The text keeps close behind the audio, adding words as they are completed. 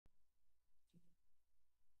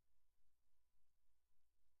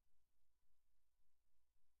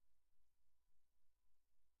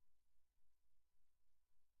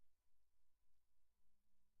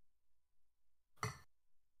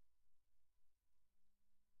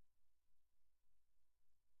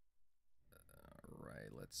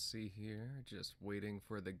let's see here. Just waiting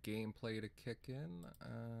for the gameplay to kick in.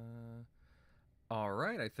 All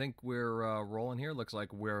right, I think we're rolling here. Looks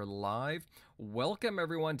like we're live. Welcome,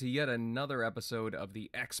 everyone, to yet another episode of the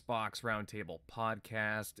Xbox Roundtable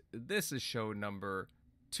podcast. This is show number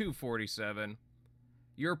 247.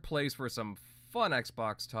 Your place for some fun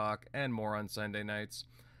Xbox talk and more on Sunday nights.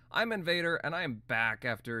 I'm Invader, and I am back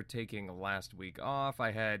after taking last week off.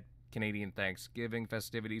 I had Canadian Thanksgiving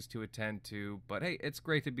festivities to attend to, but hey, it's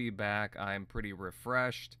great to be back. I'm pretty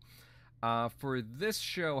refreshed. For this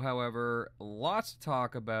show, however, lots to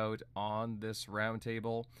talk about on this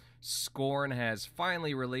roundtable. Scorn has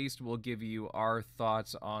finally released. We'll give you our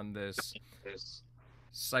thoughts on this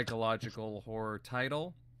psychological horror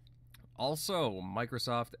title. Also,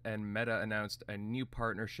 Microsoft and Meta announced a new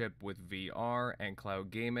partnership with VR and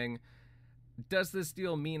cloud gaming. Does this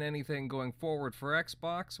deal mean anything going forward for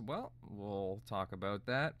Xbox? Well, we'll talk about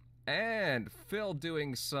that. And Phil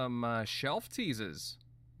doing some shelf teases.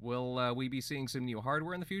 Will we be seeing some new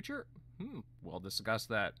hardware in the future? We'll discuss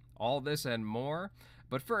that. All this and more.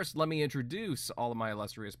 But first, let me introduce all of my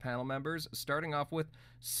illustrious panel members, starting off with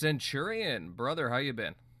Centurion. Brother, how you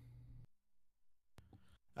been?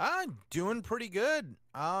 I'm doing pretty good.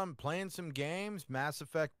 I'm playing some games, Mass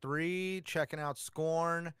Effect 3, checking out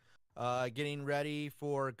Scorn, getting ready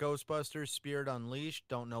for Ghostbusters Spirit Unleashed.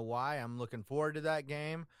 Don't know why. I'm looking forward to that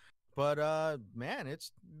game. But, man,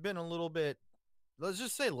 it's been a little bit, let's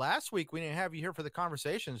just say last week we didn't have you here for the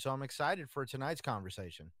conversation, so I'm excited for tonight's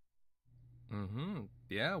conversation.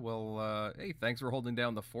 Yeah, well, hey, thanks for holding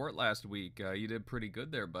down the fort last week. You did pretty good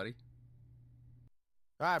there, buddy.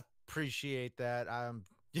 I appreciate that.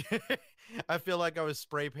 I feel like I was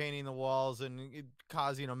spray painting the walls and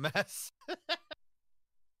causing a mess.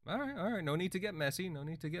 All right. No need to get messy.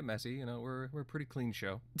 You know, we're a pretty clean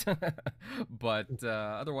show. But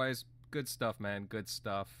otherwise, good stuff, man. Good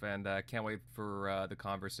stuff. And can't wait for the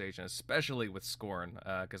conversation, especially with Scorn,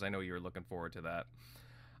 because I know you're looking forward to that.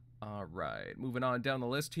 All right. Moving on down the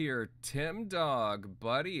list here. Tim Dog,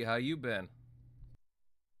 buddy, how you been?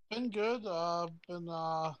 Been good. Been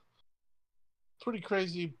pretty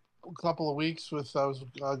crazy couple of weeks with I was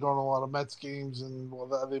going to a lot of Mets games and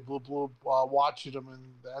they blew watching them in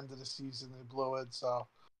the end of the season they blew it, so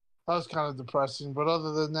that was kind of depressing. But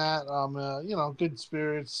other than that, good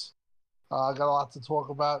spirits. I got a lot to talk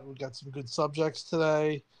about. We got some good subjects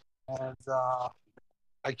today, and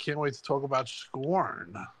I can't wait to talk about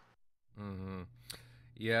Scorn.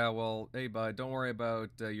 Yeah, well, hey, bud, don't worry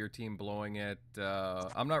about your team blowing it.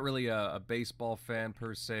 I'm not really a baseball fan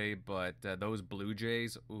per se, but those Blue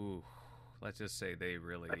Jays, ooh, let's just say they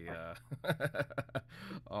really...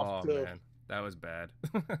 oh, man, that was bad.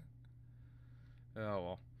 Oh,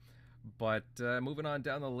 well. But moving on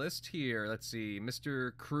down the list here, let's see,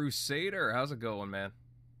 Mr. Crusader, how's it going, man?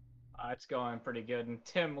 It's going pretty good. And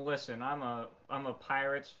Tim, listen, I'm a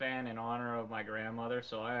Pirates fan in honor of my grandmother,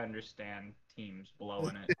 so I understand teams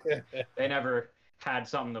blowing it. They never had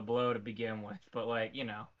something to blow to begin with, but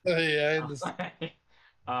Yeah, I understand.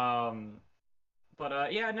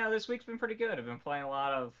 Yeah, no, this week's been pretty good. I've been playing a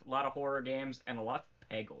lot of horror games and a lot of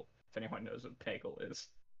Peggle, if anyone knows what Peggle is.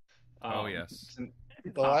 Oh yes.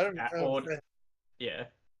 I don't know. Yeah.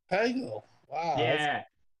 Peggle. Wow. Yeah.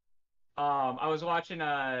 I was watching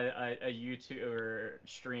a YouTuber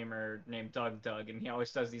streamer named Doug, and he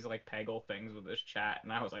always does these like Peggle things with his chat,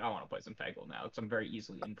 and I was like, I want to play some Peggle now because I'm very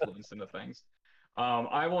easily influenced into things.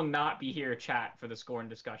 I will not be here chat for the Scorn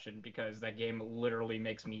discussion because that game literally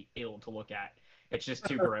makes me ill to look at. It's just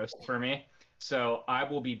too gross for me. So I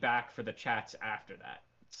will be back for the chats after that.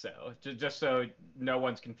 So just so no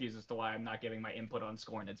one's confused as to why I'm not giving my input on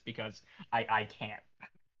Scorn, it's because I can't.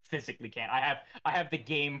 Physically can't. I have the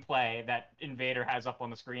gameplay that Invader has up on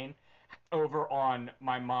the screen over on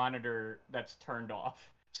my monitor that's turned off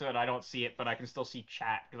so that I don't see it, but I can still see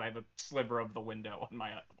chat because I have a sliver of the window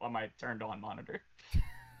on my turned on monitor.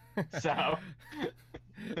 So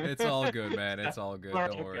it's all good, man. It's all good.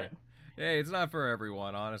 Don't worry. Hey, it's not for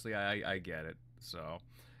everyone. Honestly, I get it. So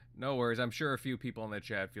no worries. I'm sure a few people in the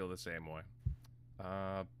chat feel the same way.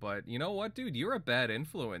 But you know what, dude? You're a bad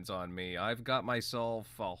influence on me. I've got myself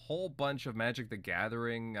a whole bunch of Magic the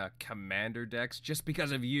Gathering commander decks just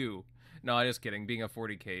because of you. No, I'm just kidding. Being a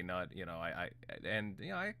 40k nut, I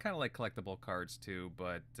kind of like collectible cards too.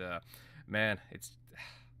 But man,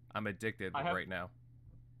 I'm addicted right now.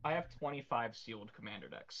 I have 25 sealed commander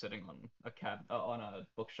decks sitting on a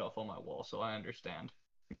bookshelf on my wall, so I understand.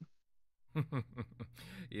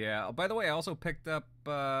 Yeah. Oh, by the way, I also picked up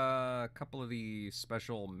a couple of the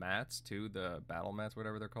special mats too, the battle mats,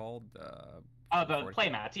 whatever they're called. Oh, For the 40.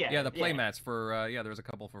 playmats, yeah, Yeah, the play yeah. mats for yeah. There was a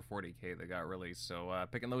couple for 40K that got released, so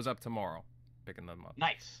picking those up tomorrow. Picking them up.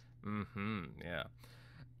 Nice. Mm-hmm. Yeah.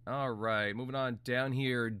 All right. Moving on down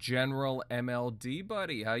here, General MLD,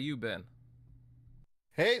 buddy. How you been?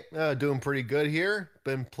 Hey, doing pretty good here.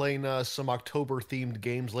 Been playing some October-themed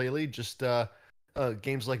games lately. Just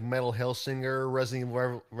games like Metal Hellsinger,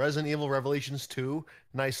 Resident Evil Revelations 2,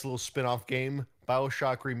 nice little spin-off game.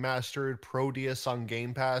 BioShock Remastered, Proteus on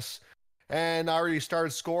Game Pass, and I already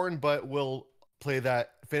started scoring, but we'll play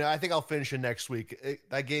that. I think I'll finish it next week.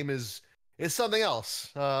 That game is something else.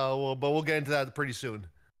 But we'll get into that pretty soon.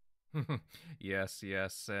 Yes,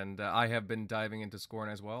 yes, and I have been diving into Scorn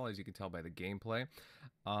as well, as you can tell by the gameplay.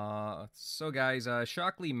 So guys,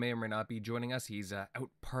 Shockley may or may not be joining us. He's out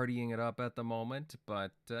partying it up at the moment,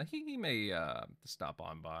 but he may stop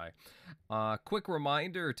on by. Quick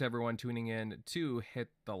reminder to everyone tuning in to hit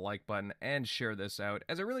the like button and share this out,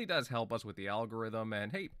 as it really does help us with the algorithm,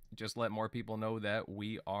 and hey, just let more people know that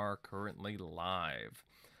we are currently live.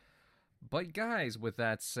 But guys, with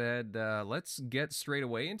that said, let's get straight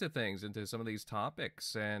away into things, into some of these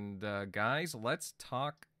topics. And guys, let's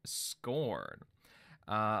talk Scorn.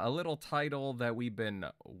 A little title that we've been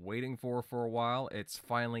waiting for a while. It's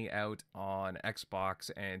finally out on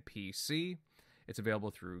Xbox and PC. It's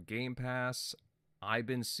available through Game Pass. I've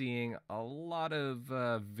been seeing a lot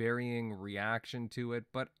of varying reaction to it,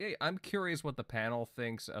 but hey, I'm curious what the panel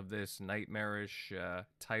thinks of this nightmarish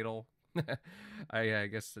title. I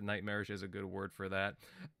guess the nightmarish is a good word for that.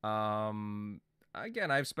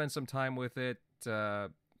 Again, I've spent some time with it.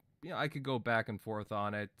 I could go back and forth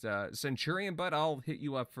on it. Centurion, but I'll hit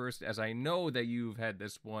you up first, as I know that you've had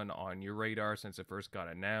this one on your radar since it first got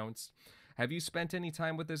announced. Have you spent any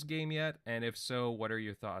time with this game yet? And if so, what are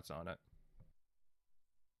your thoughts on it?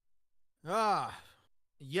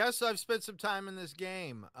 Yes, I've spent some time in this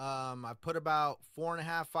game. I've put about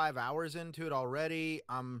 4.5, 5 hours into it already.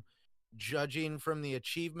 I'm judging from the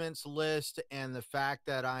achievements list and the fact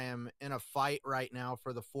that I am in a fight right now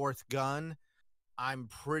for the fourth gun. I'm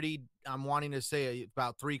wanting to say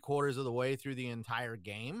about 3/4 of the way through the entire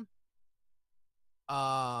game.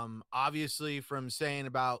 Obviously from saying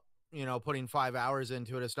about, putting 5 hours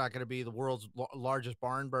into it, it's not going to be the world's largest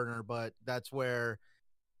barn burner, but that's where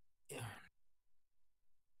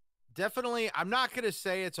definitely, I'm not going to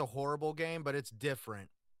say it's a horrible game, but it's different.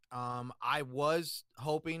 I was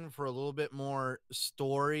hoping for a little bit more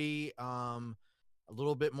story, a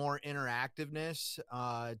little bit more interactiveness.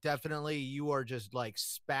 Definitely, you are just like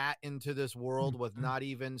spat into this world with not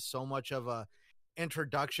even so much of a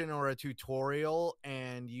introduction or a tutorial,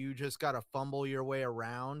 and you just got to fumble your way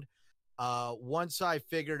around. Once I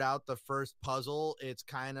figured out the first puzzle, it's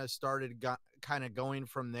kind of started kind of going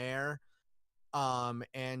from there.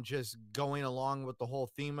 And just going along with the whole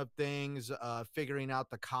theme of things, figuring out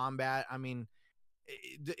the combat. I mean,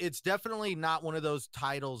 it's definitely not one of those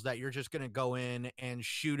titles that you're just going to go in and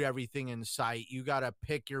shoot everything in sight. You got to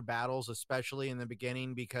pick your battles, especially in the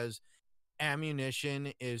beginning, because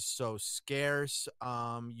ammunition is so scarce.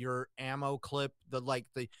 Your ammo clip,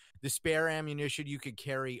 the spare ammunition you could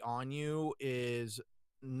carry on you is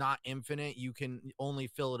not infinite. You can only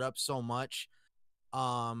fill it up so much.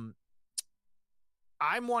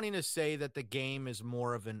 I'm wanting to say that the game is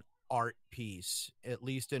more of an art piece, at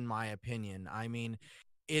least in my opinion. I mean,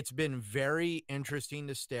 it's been very interesting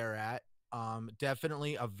to stare at.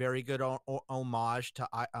 Definitely a very good homage to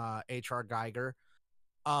H.R. Geiger.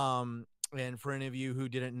 And for any of you who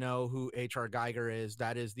didn't know who H.R. Geiger is,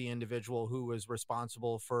 that is the individual who was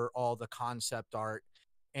responsible for all the concept art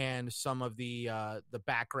and some of the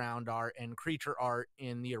background art and creature art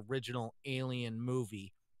in the original Alien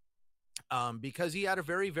movie. Because he had a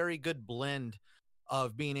very, very good blend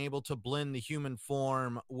of being able to blend the human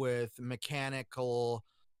form with mechanical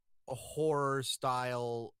horror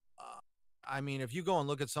style. I mean, if you go and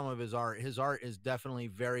look at some of his art is definitely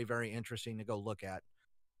very, very interesting to go look at.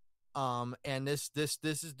 And this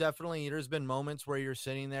is definitely, there's been moments where you're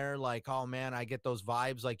sitting there like, oh man, I get those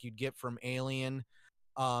vibes like you'd get from Alien,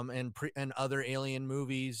 and other Alien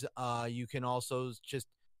movies. You can also just,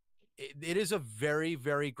 it is a very,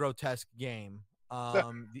 very grotesque game.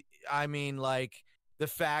 I mean, like the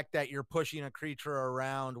fact that you're pushing a creature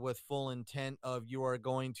around with full intent of you are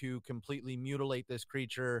going to completely mutilate this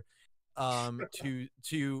creature,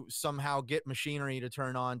 to somehow get machinery to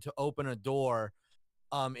turn on to open a door.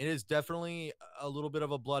 It is definitely a little bit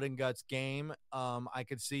of a blood and guts game. I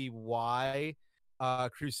could see why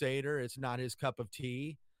Crusader, it's not his cup of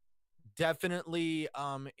tea. definitely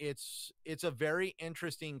it's a very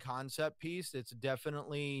interesting concept piece. It's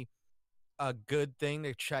definitely a good thing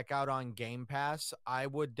to check out on Game Pass. I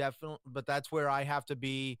would definitely, but that's where I have to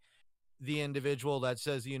be the individual that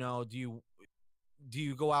says, do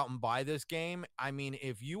you go out and buy this game? I mean,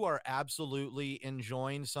 if you are absolutely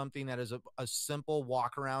enjoying something that is a simple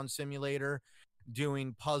walk around simulator,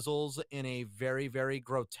 doing puzzles in a very, very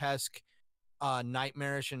grotesque,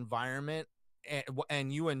 nightmarish environment,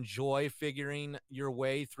 and you enjoy figuring your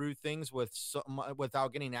way through things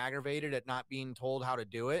without getting aggravated at not being told how to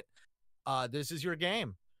do it, this is your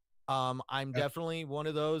game. I'm definitely one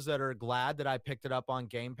of those that are glad that I picked it up on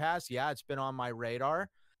Game Pass. Yeah, it's been on my radar,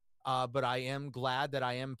 but I am glad that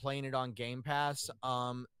I am playing it on Game Pass.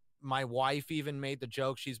 My wife even made the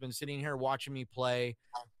joke. She's been sitting here watching me play,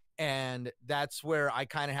 and that's where I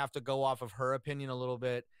kind of have to go off of her opinion a little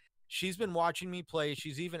bit. She's been watching me play.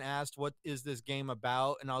 She's even asked, "What is this game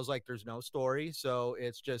about?" And I was like, "There's no story, so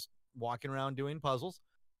it's just walking around doing puzzles."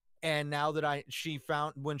 And now that she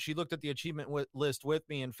found, when she looked at the achievement list with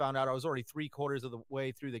me and found out I was already 3/4 of the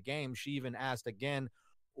way through the game, she even asked again,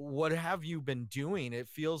 "What have you been doing? It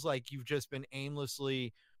feels like you've just been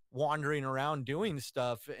aimlessly wandering around doing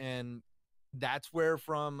stuff." And that's where,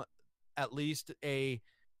 from at least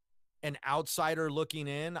an outsider looking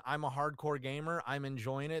in, I'm a hardcore gamer. I'm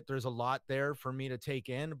enjoying it. There's a lot there for me to take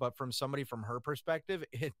in, but from somebody from her perspective,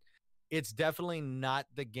 it's definitely not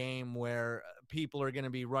the game where people are going to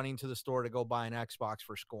be running to the store to go buy an Xbox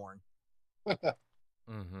for Scorn.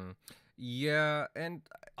 Mm-hmm. Yeah, and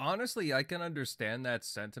honestly, I can understand that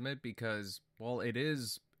sentiment because, well, it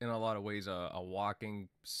is in a lot of ways a walking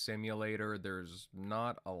simulator. There's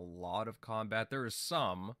not a lot of combat. There is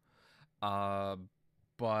some, uh,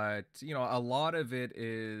 but a lot of it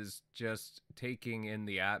is just taking in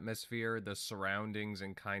the atmosphere, the surroundings,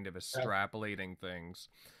 and kind of extrapolating things.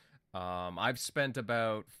 I've spent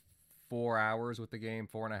about 4 hours with the game,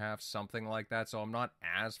 4.5, something like that. So I'm not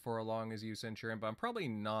as far along as you, Centurion, but I'm probably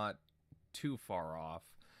not too far off.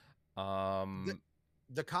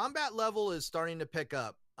 The combat level is starting to pick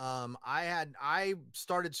up. I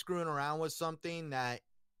started screwing around with something that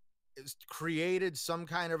is created some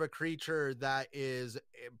kind of a creature that is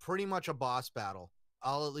pretty much a boss battle.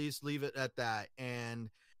 I'll at least leave it at that. And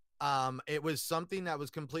it was something that was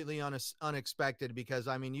completely unexpected, because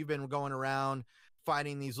I mean, you've been going around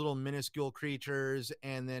fighting these little minuscule creatures,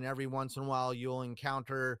 and then every once in a while you'll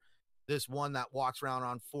encounter this one that walks around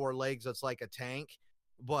on 4 legs that's like a tank.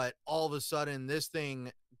 But all of a sudden this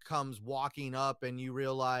thing comes walking up, and you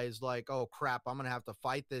realize, like, oh crap, I'm gonna have to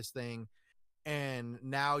fight this thing. And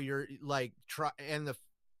now you're like,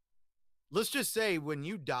 let's just say, when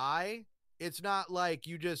you die, it's not like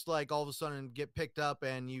you just like all of a sudden get picked up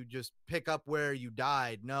and you just pick up where you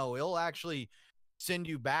died. No, it'll actually send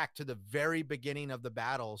you back to the very beginning of the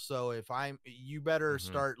battle. So you better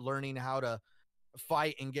start learning how to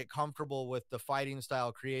fight and get comfortable with the fighting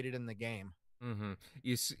style created in the game. Mm-hmm.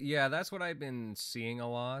 Yeah, that's what I've been seeing a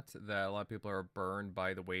lot, that a lot of people are burned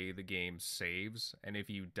by the way the game saves, and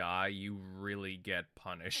if you die, you really get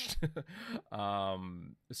punished.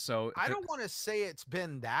 So I don't want to say it's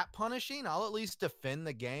been that punishing. I'll at least defend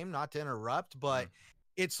the game, not to interrupt, but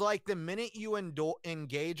it's like the minute you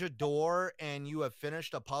engage a door and you have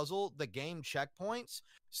finished a puzzle, the game checkpoints.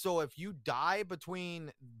 So if you die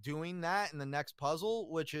between doing that and the next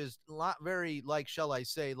puzzle, which is not very, like, shall I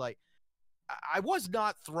say, like, I was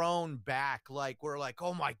not thrown back like we're like,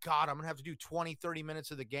 oh my God, I'm going to have to do 20, 30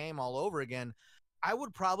 minutes of the game all over again. I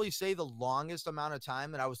would probably say the longest amount of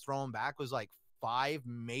time that I was thrown back was like 5,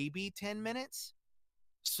 maybe 10 minutes.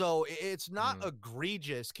 So it's not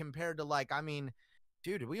egregious compared to, like, I mean,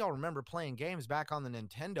 dude, we all remember playing games back on the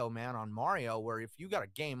Nintendo, man, on Mario, where if you got a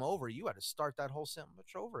game over, you had to start that whole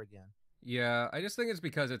sandwich over again. Yeah, I just think it's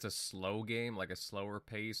because it's a slow game, like a slower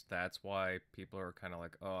pace. That's why people are kind of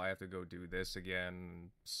like, oh, I have to go do this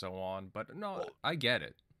again, so on. But no, well, I get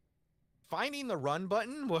it. Finding the run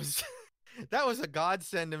button was that was a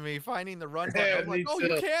godsend to me. Finding the run button, I'm like, oh,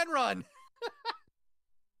 you can run.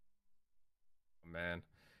 Man,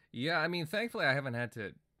 yeah. I mean, thankfully, I haven't had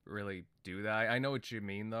to really do that. I know what you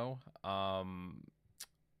mean, though.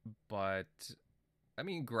 But I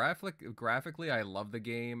mean, graphically, I love the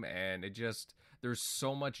game, and there's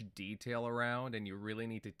so much detail around, and you really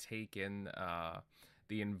need to take in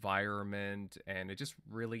the environment, and it just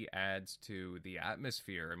really adds to the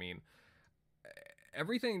atmosphere. I mean,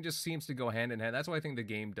 everything just seems to go hand in hand. That's why I think the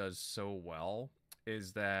game does so well,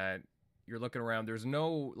 is that you're looking around, there's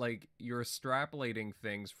no, like, you're extrapolating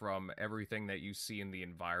things from everything that you see in the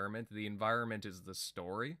environment. The environment is the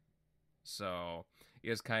story. So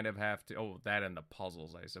you just kind of have to. Oh, that and the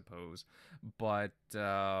puzzles, I suppose. But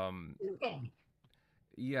yeah,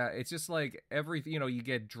 it's just like everything. You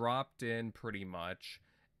get dropped in pretty much,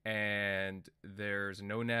 and there's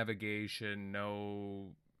no navigation,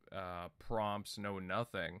 no prompts, no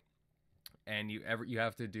nothing, and you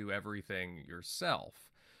have to do everything yourself.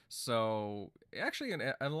 So actually, in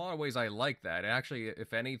a lot of ways, I like that. Actually,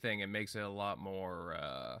 if anything, it makes it a lot more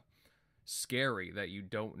scary that you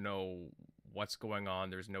don't know what's going on.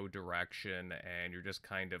 There's no direction, and you're just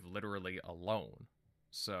kind of literally alone.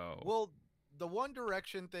 So Well, the One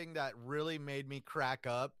Direction thing that really made me crack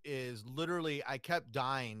up is literally I kept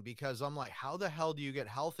dying because I'm like, how the hell do you get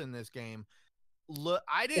health in this game? Look,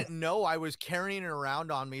 I didn't know I was carrying it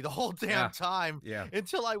around on me the whole damn Yeah. time yeah,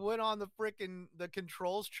 until I went on the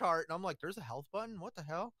controls chart and I'm like, there's a health button. What the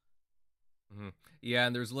hell? yeah,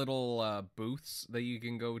 and there's little booths that you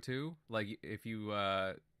can go to. Like if you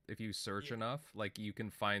search Yeah. enough, like you can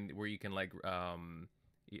find where you can like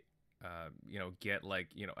get like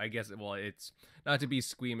I guess well it's not to be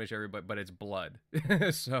squeamish everybody, but it's blood.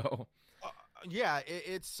 So Yeah,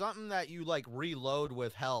 it's something that you like reload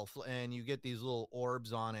with health and you get these little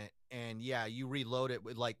orbs on it. And yeah, you reload it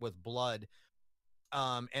with blood.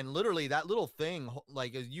 And literally that little thing,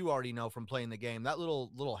 like as you already know from playing the game, that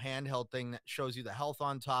little handheld thing that shows you the health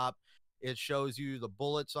on top, it shows you the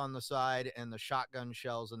bullets on the side and the shotgun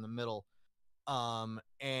shells in the middle.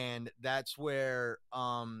 And that's where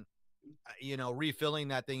refilling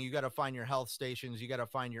that thing, you got to find your health stations, you got to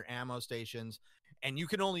find your ammo stations, and you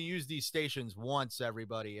can only use these stations once,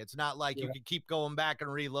 everybody. It's not like you can keep going back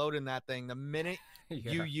and reloading that thing. The minute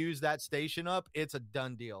you yeah, use that station up, it's a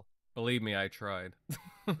done deal. believe me, I tried.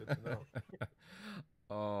 Good to know.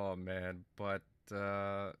 Oh man, but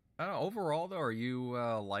I don't know, overall though, are you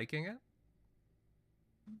liking it?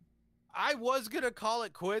 I was going to call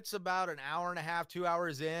it quits about an hour and a half, 2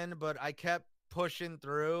 hours in, but I kept pushing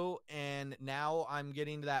through. And now I'm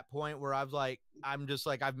getting to that point where I'm just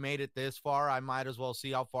like, I've made it this far. I might as well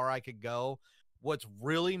see how far I could go. What's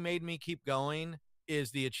really made me keep going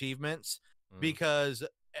is the achievements because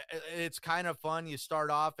it's kind of fun. You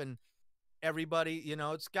start off and everybody,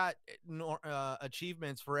 it's got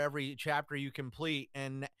achievements for every chapter you complete,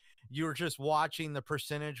 and you're just watching the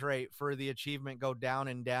percentage rate for the achievement go down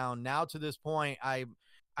and down. Now to this point,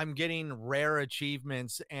 I'm getting rare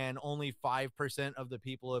achievements, and only 5% of the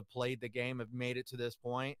people who have played the game have made it to this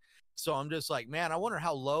point. So I'm just like, man, I wonder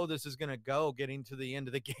how low this is going to go getting to the end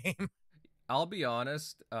of the game. I'll be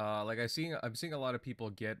honest, like I'm seeing a lot of people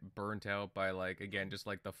get burnt out by like again just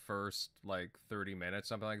like the first like 30 minutes,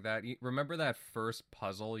 something like that. Remember that first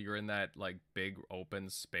puzzle? You're in that like big open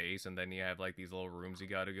space, and then you have like these little rooms you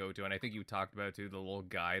got to go to, and I think you talked about too the little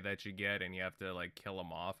guy that you get, and you have to like kill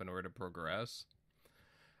him off in order to progress.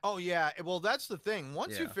 Oh yeah, well that's the thing.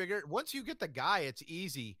 Once Yeah. once you get the guy, it's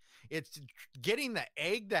easy. It's getting the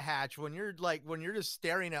egg to hatch when you're just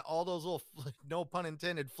staring at all those little no pun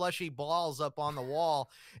intended fleshy balls up on the wall,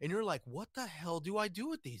 and you're like, what the hell do I do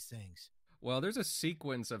with these things? Well, there's a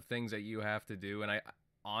sequence of things that you have to do, and I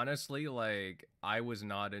honestly like I was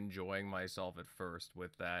not enjoying myself at first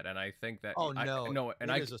with that, and I think that Oh I no, no, and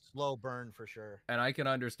it I is a slow burn for sure. and I can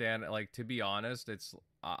understand, like, to be honest,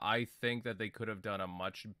 I think that they could have done a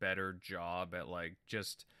much better job at like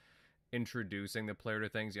just introducing the player to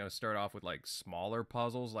things. Start off with like smaller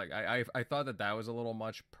puzzles. Like I thought that that was a little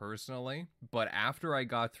much personally, but after I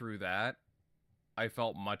got through that, I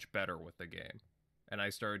felt much better with the game, and I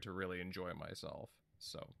started to really enjoy myself.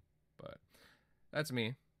 So, but that's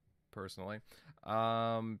me personally.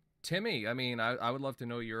 Timmy, I mean, I would love to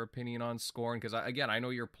know your opinion on Scorn because again, I know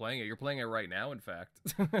you're playing it. You're playing it right now, in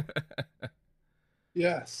fact.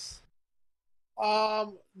 Yes.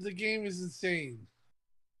 The game is insane.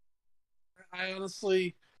 I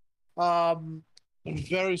honestly, am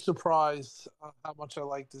very surprised how much I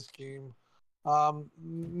like this game.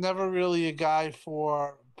 Never really a guy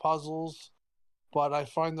for puzzles, but I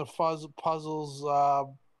find the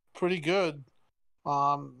puzzles pretty good.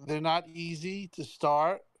 They're not easy to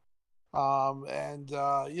start. And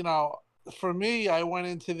for me, I went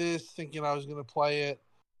into this thinking I was going to play it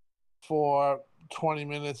for 20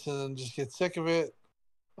 minutes and then just get sick of it.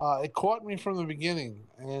 It caught me from the beginning,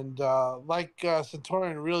 and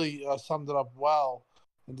Centurion really summed it up well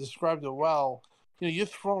and described it well. You're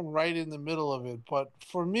thrown right in the middle of it. But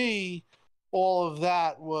for me, all of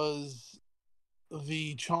that was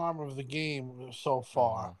the charm of the game so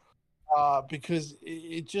far, because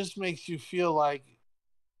it just makes you feel like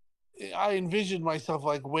I envisioned myself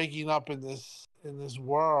like waking up in this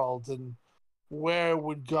world and where it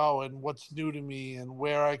would go and what's new to me and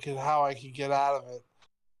how I could get out of it.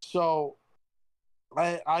 So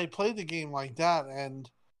I played the game like that, and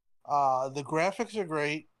the graphics are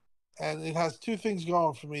great, and it has two things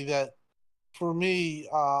going for me that, for me,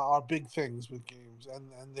 are big things with games,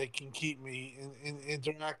 and they can keep me in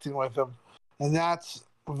interacting with them, and that's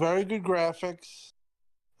very good graphics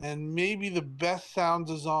and maybe the best sound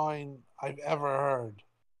design I've ever heard.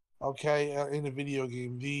 Okay, in a video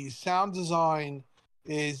game, the sound design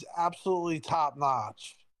is absolutely top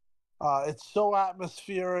notch. It's so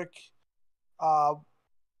atmospheric. Uh,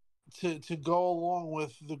 to go along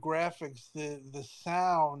with the graphics, the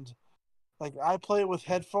sound. Like I play it with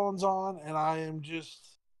headphones on, and I am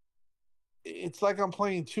just. It's like I'm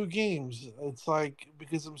playing two games. It's like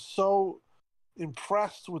because I'm so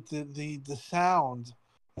impressed with the sound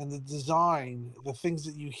and the design, the things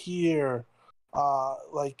that you hear,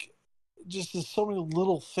 like just there's so many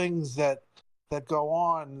little things that go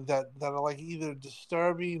on that are like either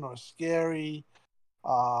disturbing or scary,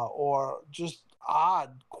 or just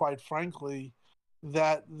odd, quite frankly,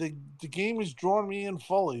 that the game has drawn me in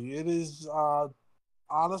fully. It is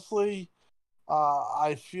honestly,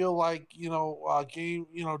 I feel like game,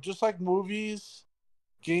 just like movies,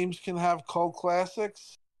 games can have cult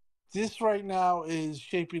classics. This right now is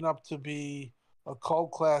shaping up to be a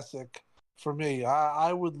cult classic for me.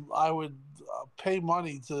 I would pay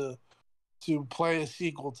money to play a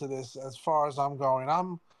sequel to this. As far as I'm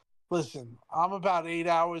going, listen. I'm about 8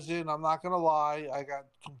 hours in. I'm not gonna lie. I got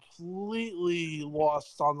completely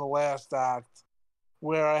lost on the last act,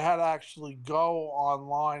 where I had to actually go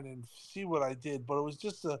online and see what I did. But it was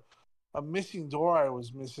just a missing door I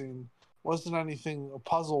was missing. Wasn't anything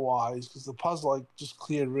puzzle wise, because the puzzle I just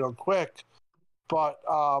cleared real quick. But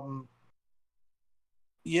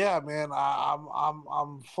yeah, man,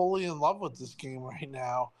 I'm fully in love with this game right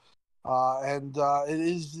now, and it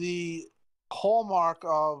is the hallmark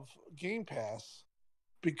of Game Pass,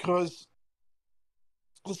 because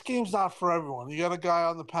this game's not for everyone. You got a guy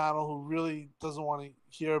on the panel who really doesn't want to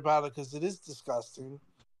hear about it because it is disgusting,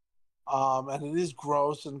 and it is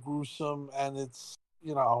gross and gruesome, and it's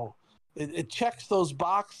it checks those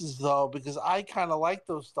boxes though, because I kind of like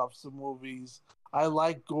those stuffs in movies. I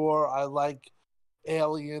like gore. I like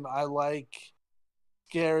Alien. I like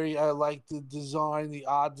scary. I like the design, the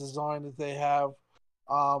odd design that they have.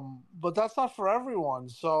 But that's not for everyone.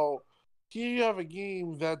 So here you have a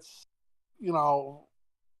game that's you know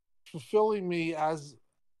fulfilling me as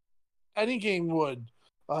any game would,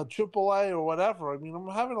 AAA or whatever. I mean, I'm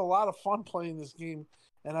having a lot of fun playing this game,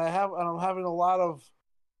 and I'm having a lot of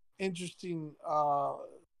interesting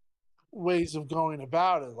ways of going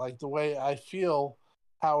about it, like the way I feel,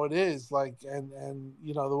 how it is, like, and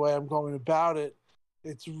the way I'm going about it.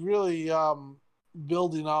 It's really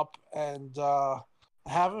building up, and I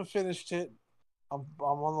haven't finished it. I'm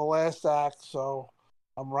on the last act, so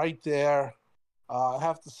I'm right there. I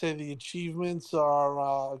have to say the achievements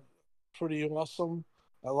are pretty awesome.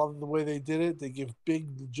 I love the way they did it. They give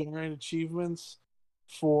big, giant achievements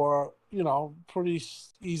for pretty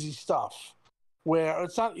easy stuff. Where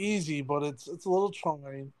it's not easy, but it's a little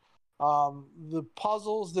trying. The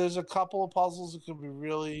puzzles, there's a couple of puzzles that can be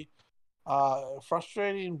really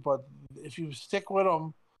frustrating, but if you stick with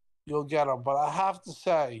them, you'll get them. But I have to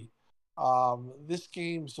say, this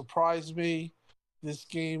game surprised me. This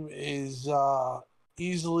game is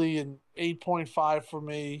easily an 8.5 for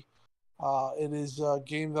me. It is a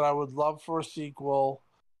game that I would love for a sequel.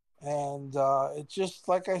 And it just,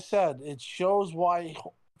 like I said, it shows why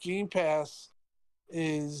Game Pass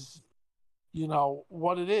is,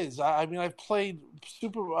 what it is. I mean, I've played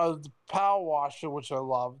Super Power Washer, which I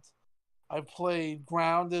loved. I played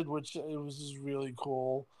Grounded, which it was just really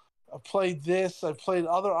cool. I played this. I played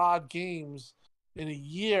other odd games in a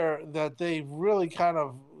year that they've really kind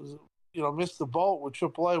of, missed the boat with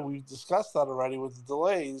AAA. We've discussed that already with the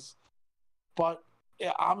delays. But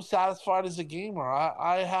yeah, I'm satisfied as a gamer.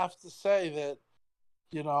 I have to say that,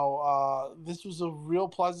 this was a real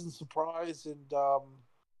pleasant surprise. And,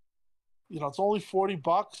 it's only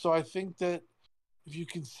 $40. So I think that if you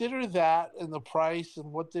consider that and the price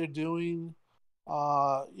and what they're doing,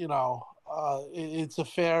 it's a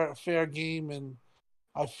fair game, and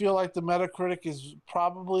I feel like the Metacritic is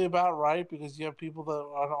probably about right, because you have people that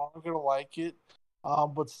aren't going to like it,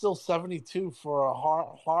 but still 72 for a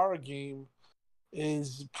horror game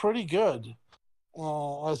is pretty good,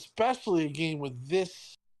 especially a game with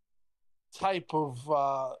this type of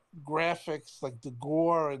graphics, like the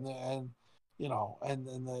gore and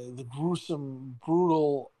the gruesome,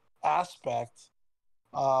 brutal aspect.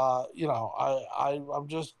 I'm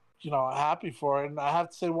just happy for it. And I have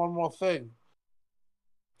to say one more thing: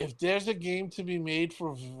 if there's a game to be made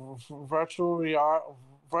for virtual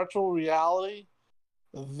reality,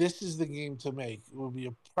 this is the game to make. It would be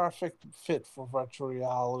a perfect fit for virtual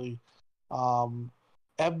reality. Um,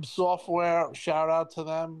 Ebb Software, shout out to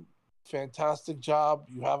them. Fantastic job.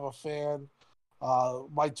 You have a fan.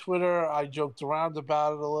 My Twitter, I joked around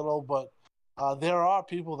about it a little, but there are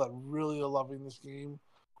people that really are loving this game.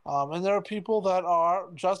 And there are people that are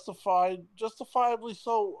justifiably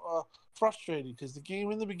so frustrated because the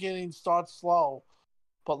game in the beginning starts slow.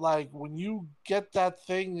 But like when you get that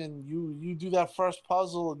thing and you do that first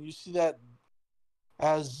puzzle and you see that,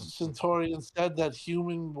 as Centurion said, that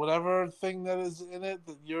human whatever thing that is in it,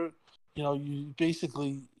 that you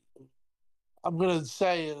basically, I'm gonna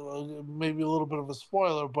say maybe a little bit of a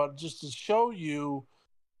spoiler, but just to show you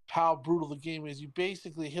how brutal the game is, you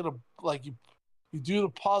basically hit you do the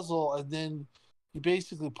puzzle and then you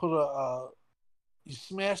basically put you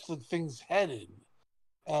smash the thing's head in,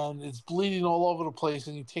 and it's bleeding all over the place,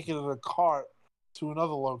 and you take it in a cart to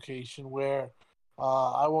another location where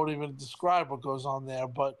I won't even describe what goes on there,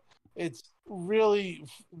 but it's really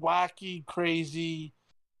wacky, crazy,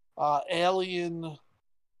 alien,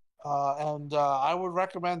 and I would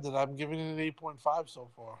recommend it. I'm giving it an 8.5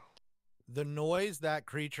 so far. The noise that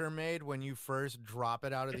creature made when you first drop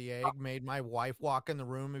it out of the egg made my wife walk in the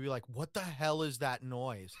room and be like, "What the hell is that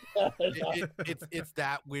noise?" It's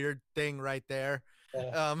that weird thing right there.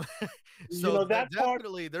 So that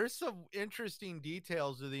definitely there's some interesting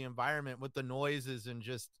details of the environment with the noises and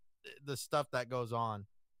just the stuff that goes on.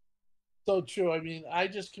 So true. I mean, I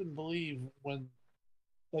just couldn't believe when,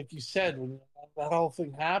 like you said, when that whole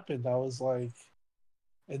thing happened. I was like,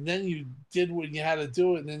 and then you did what you had to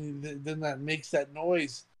do, and then that makes that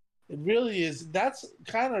noise. It really is. That's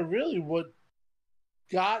kind of really what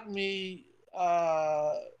got me,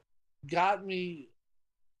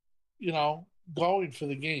 going for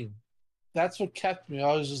the game. That's what kept me.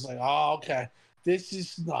 I was just like, oh, okay, this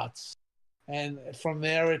is nuts. And from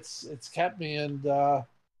there, it's kept me, and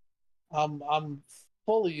I'm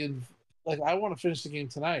fully in. Like, I want to finish the game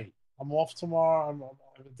tonight. I'm off tomorrow.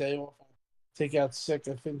 I have a day off. Take out sick,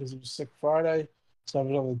 I think, because it was sick Friday. So I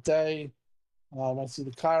have another day. I see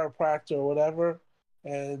the chiropractor or whatever,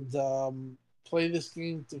 and play this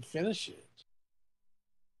game to finish it.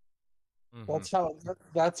 Mm-hmm. That's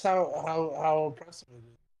how impressive it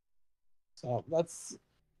is. So that's,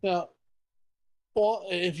 well,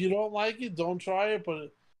 if you don't like it, don't try it. But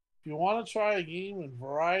if you want to try a game and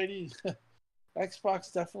variety,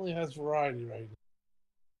 Xbox definitely has variety right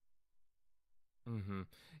now. Mm-hmm.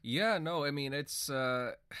 Yeah, no, I mean it's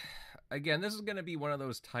again, this is gonna be one of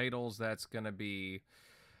those titles that's gonna be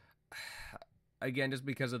again just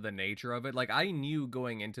because of the nature of it. Like I knew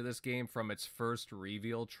going into this game from its first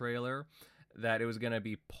reveal trailer that it was gonna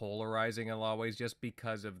be polarizing in a lot of ways just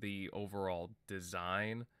because of the overall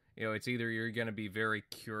design. It's either you're gonna be very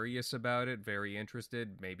curious about it, very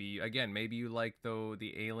interested. Maybe you like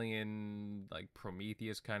the alien like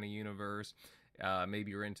Prometheus kind of universe. Maybe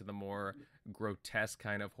you're into the more grotesque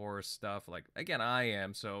kind of horror stuff. Like again, I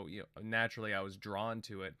am, so naturally I was drawn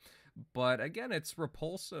to it. But again, it's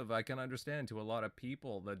repulsive. I can understand to a lot of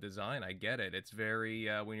people the design. I get it. It's very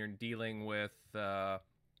when you're dealing with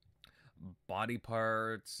body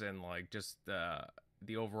parts and like just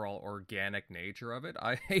the overall organic nature of it.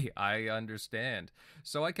 I understand.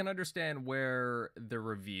 So I can understand where the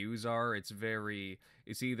reviews are. It's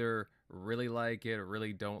either really like it or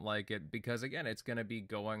really don't like it because again, it's going to be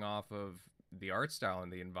going off of the art style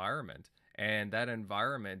and the environment. And that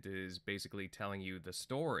environment is basically telling you the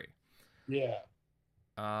story. Yeah.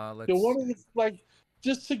 Let's One of the, like,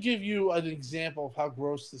 just to give you an example of how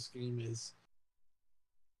gross this game is.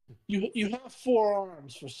 You have 4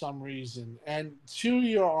 arms for some reason, and 2 of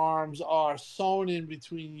your arms are sewn in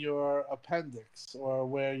between your appendix or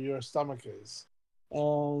where your stomach is.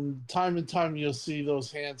 Time and time you'll see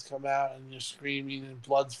those hands come out, and you're screaming, and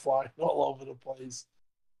blood's flying all over the place.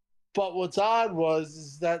 But what's odd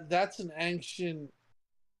is that that's an ancient,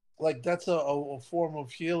 like that's a form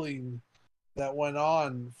of healing that went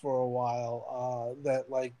on for a while. That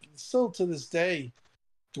like still to this day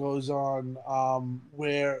goes on,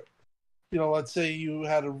 where let's say you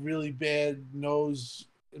had a really bad nose,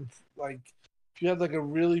 like if you had like a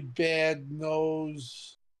really bad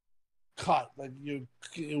nose cut, like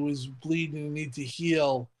it was bleeding and need to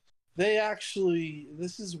heal. They actually,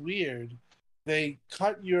 this is weird. They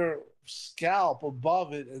cut your scalp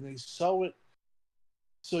above it and they sew it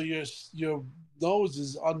so your nose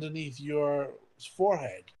is underneath your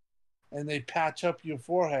forehead, and they patch up your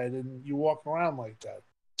forehead and you walk around like that.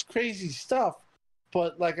 It's crazy stuff.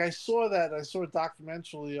 But like I saw a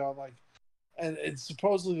documentary on like, and it's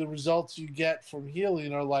supposedly the results you get from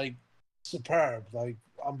healing are like superb, like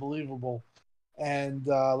unbelievable. and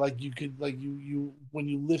like you could like you when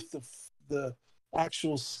you lift the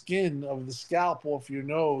actual skin of the scalp off your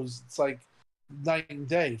nose, it's like night and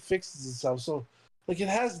day. It fixes itself. So like it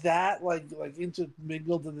has that like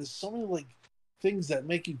intermingled, and there's so many like things that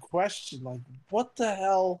make you question like what the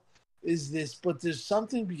hell is this? But there's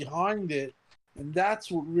something behind it, and that's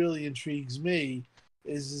what really intrigues me.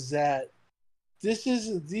 Is that this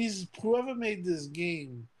is these whoever made this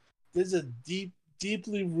game, there's a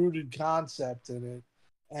deeply rooted concept in it,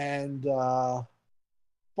 and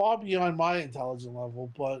far beyond my intelligence level,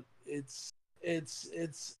 but it's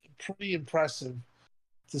pretty impressive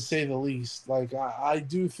to say the least. Like I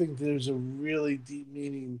do think there's a really deep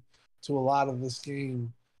meaning to a lot of this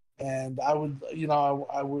game, and I would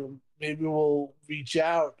I would maybe we'll reach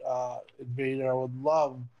out, Invader. I would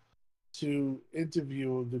love to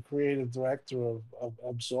interview the creative director of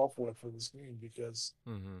software for this game because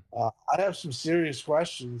I have some serious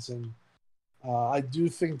questions, and I do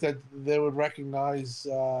think that they would recognize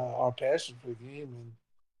our passion for the game, and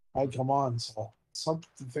I'd come on. So something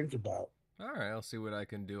to think about. All right, I'll see what I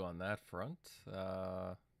can do on that front.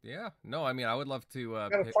 Yeah, no, I mean, I would love to.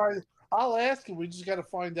 I'll ask him. We just got to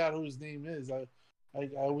find out who his name is. I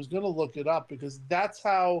was gonna look it up because that's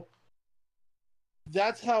how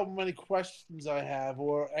many questions I have,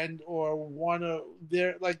 or want to.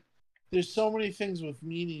 There's so many things with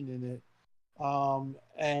meaning in it,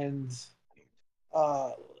 and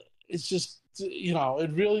it's just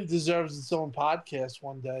it really deserves its own podcast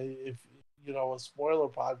one day, if a spoiler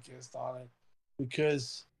podcast on it,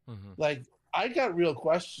 because like I got real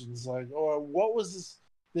questions, like, or what was this?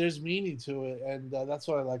 There's meaning to it, and that's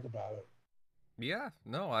what I like about it. Yeah,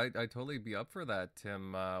 no, I'd totally be up for that,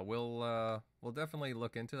 Tim. We'll definitely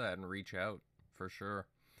look into that and reach out for sure.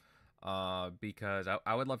 Because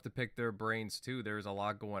I would love to pick their brains too. There's a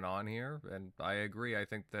lot going on here, and I agree. I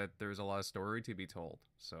think that there's a lot of story to be told.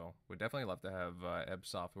 So we'd definitely love to have Ebb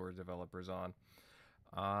Software developers on.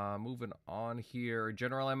 Moving on here,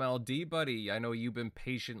 General MLD, buddy. I know you've been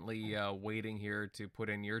patiently waiting here to put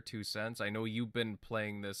in your 2 cents. I know you've been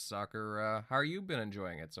playing this sucker. How are you been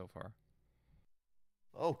enjoying it so far?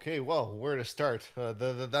 Okay, well, where to start?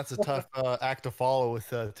 That's a tough act to follow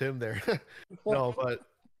with Tim there. No, but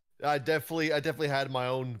I definitely had my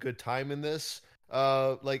own good time in this.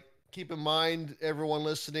 Like, keep in mind, everyone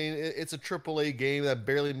listening, it's a AAA game that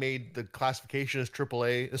barely made the classification as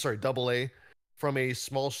double A from a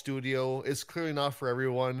small studio. It's clearly not for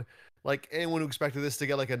everyone. Like, anyone who expected this to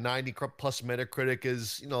get like a 90 plus Metacritic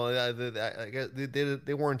is,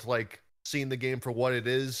 they weren't like seeing the game for what it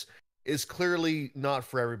is clearly not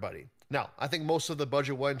for everybody. Now, I think most of the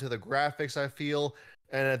budget went into the graphics, I feel,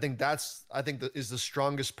 and I think that is the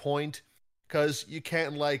strongest point, because you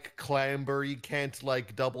can't like clamber, you can't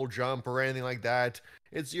like double jump or anything like that.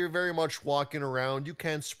 You're very much walking around. You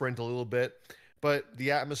can sprint a little bit, but the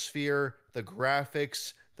atmosphere, the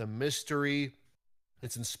graphics, the mystery,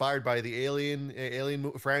 it's inspired by the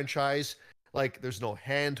Alien franchise. Like, there's no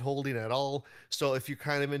hand holding at all. So if you're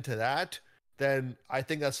kind of into that, then I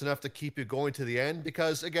think that's enough to keep you going to the end,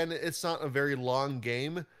 because again, it's not a very long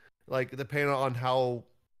game, like depending on how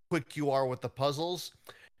quick you are with the puzzles.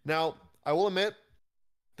 Now, I will admit,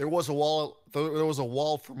 there was a wall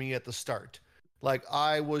for me at the start. Like,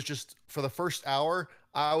 I was just, for the first hour,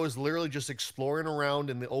 I was literally just exploring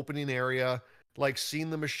around in the opening area, like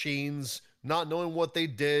seeing the machines, not knowing what they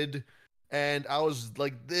did, and I was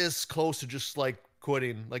like this close to just like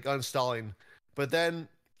quitting, like uninstalling. But then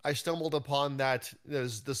I stumbled upon that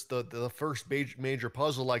there's the first major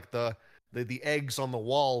puzzle, like the eggs on the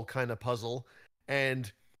wall kind of puzzle,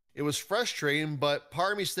 and it was frustrating. But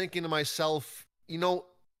part of me's thinking to myself,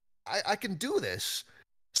 I can do this.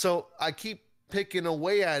 So I keep picking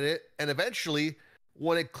away at it, and eventually,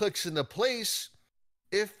 when it clicks into place,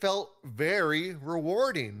 it felt very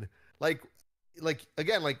rewarding. Like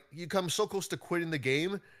again, like you come so close to quitting the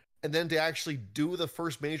game, and then to actually do the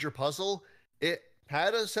first major puzzle, it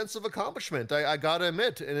had a sense of accomplishment, I gotta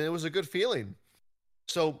admit, and it was a good feeling.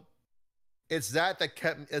 So it's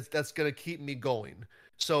that's gonna keep me going.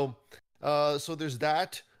 So there's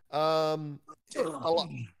that. A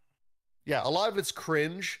lot of it's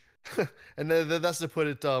cringe, and that's to put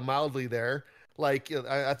it mildly there. Like,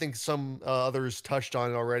 I think some others touched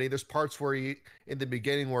on it already. There's parts where in the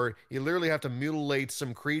beginning where you literally have to mutilate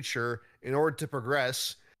some creature in order to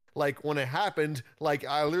progress. Like, when it happened, like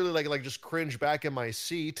I literally like just cringe back in my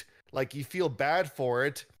seat. Like, you feel bad for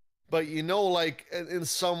it, but like in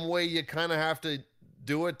some way you kind of have to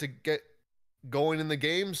do it to get going in the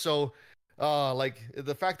game. So like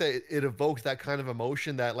the fact that it evoked that kind of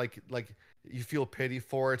emotion, that like you feel pity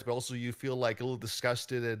for it, but also you feel like a little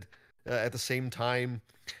disgusted at the same time.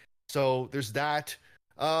 So there's that.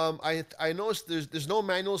 I noticed there's no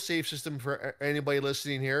manual save system for anybody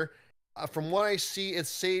listening here. From what I see, it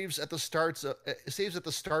saves at the start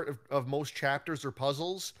of most chapters or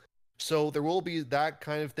puzzles. So there will be that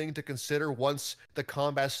kind of thing to consider once the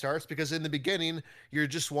combat starts, because in the beginning you're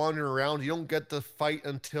just wandering around. You don't get the fight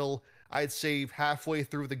until I'd say halfway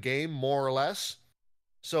through the game, more or less.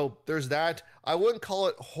 So there's that. I wouldn't call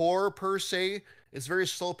it horror per se. It's very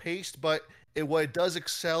slow paced, but what it does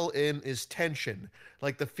excel in is tension,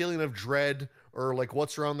 like the feeling of dread or like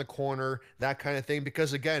what's around the corner, that kind of thing.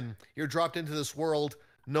 Because again, you're dropped into this world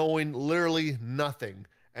knowing literally nothing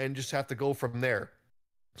and just have to go from there.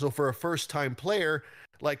 So for a first time player,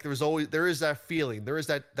 like there is that feeling, there is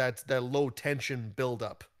that low tension build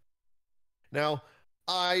up. Now,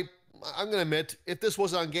 I'm gonna admit, if this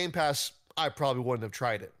was on Game Pass, I probably wouldn't have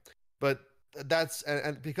tried it. But that's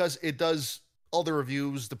and because it does, all the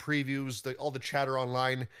reviews, the previews, all the chatter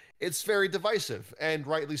online, it's very divisive, and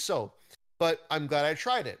rightly so. But I'm glad I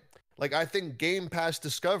tried it. Like, I think Game Pass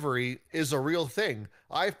Discovery is a real thing.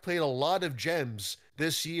 I've played a lot of gems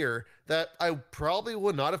this year that I probably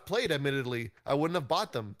would not have played, admittedly. I wouldn't have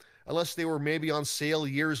bought them unless they were maybe on sale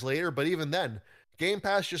years later. But even then, Game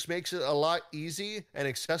Pass just makes it a lot easy and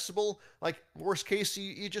accessible. Like, worst case,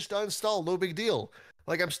 you just uninstall, no big deal.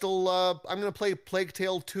 Like, I'm going to play Plague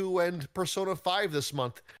Tale 2 and Persona 5 this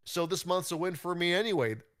month. So this month's a win for me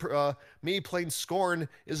anyway. Me playing Scorn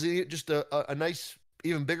is just a nice,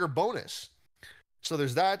 even bigger bonus. So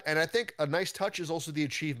there's that. And I think a nice touch is also the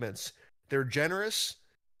achievements. They're generous,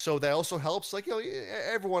 so that also helps. Like,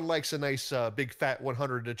 everyone likes a nice big fat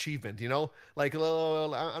 100 achievement, Like,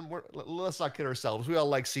 let's not kid ourselves. We all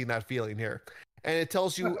like seeing that feeling here. And it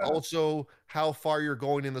tells you also how far you're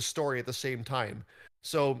going in the story at the same time.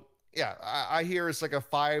 So, yeah, I hear it's like a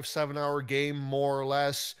 5-7 hour game, more or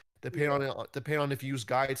less, depending on if you use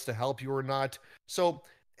guides to help you or not. So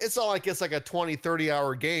it's not like it's like a 20-30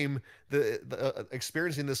 hour game, the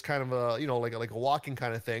experiencing this kind of a, like a walking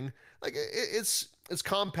kind of thing. Like, it's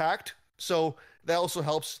compact, so that also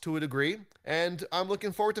helps to a degree, and I'm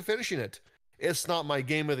looking forward to finishing it. It's not my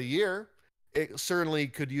game of the year. It certainly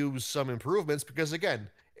could use some improvements because, again,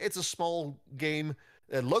 it's a small game.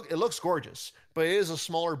 It looks gorgeous, but it is a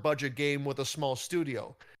smaller budget game with a small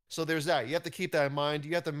studio. So there's that. You have to keep that in mind.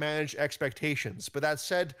 You have to manage expectations. But that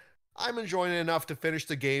said, I'm enjoying it enough to finish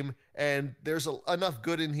the game, and there's enough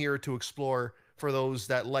good in here to explore for those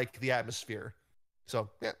that like the atmosphere. So,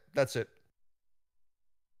 yeah, that's it.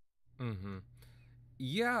 Mm-hmm.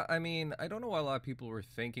 Yeah, I mean, I don't know why a lot of people were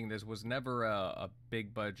thinking this was never a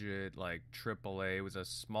big budget, like AAA. It was a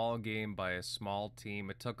small game by a small team.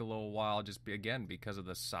 It took a little while, again, because of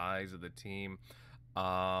the size of the team.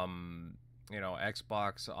 Xbox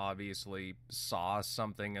obviously saw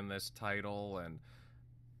something in this title, and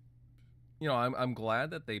I'm glad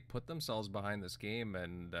that they put themselves behind this game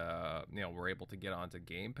and were able to get onto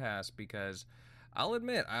Game Pass, because I'll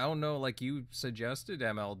admit, I don't know, like you suggested,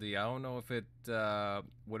 MLD, I don't know if it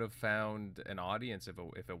would have found an audience if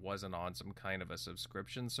it wasn't on some kind of a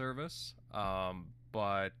subscription service.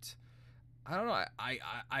 But I don't know.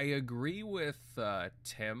 I agree with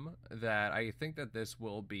Tim that I think that this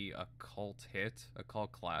will be a cult hit, a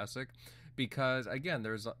cult classic, because again,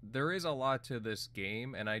 there is a lot to this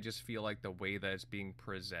game, and I just feel like the way that it's being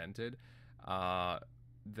presented,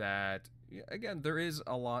 that again, there is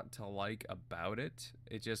a lot to like about it.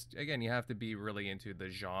 It just, again, you have to be really into the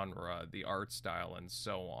genre, the art style, and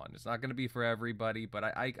so on. It's not going to be for everybody, but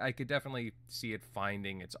I could definitely see it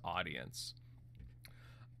finding its audience.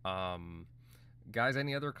 Guys,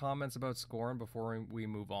 any other comments about Scorn before we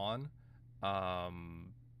move on?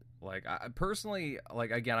 Like, I personally,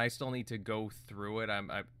 like, again, I still need to go through it.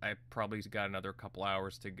 I probably got another couple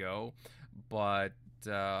hours to go, but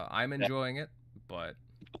I'm enjoying it. But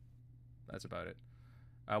that's about it.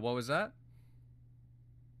 What was that?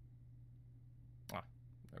 Ah,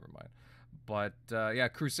 never mind. But yeah,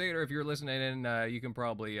 Crusader, if you're listening in, you can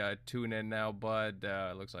probably tune in now, bud.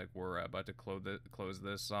 Looks like we're about to close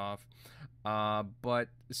this off. But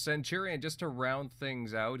Centurion, just to round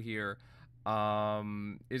things out here,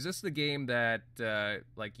 is this the game that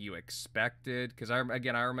like you expected? Because I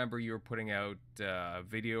remember you were putting out a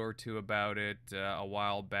video or two about it a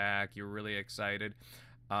while back. You were really excited.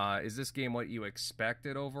 Is this game what you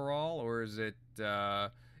expected overall, or is it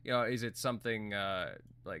is it something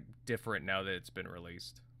like different now that it's been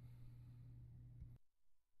released?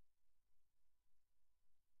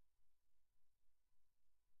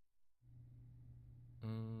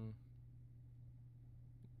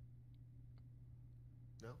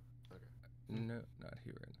 No? Okay. No, not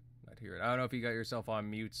hearing. not hear it. I don't know if you got yourself on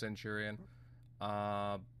mute, Centurion.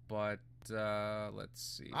 But let's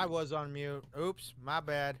see. I was on mute. Oops, my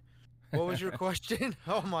bad. What was your question?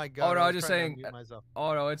 Oh my Oh god. no, I I was was just trying to saying. unmute myself.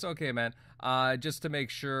 Oh no, it's okay, man. Just to make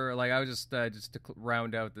sure, like I was just to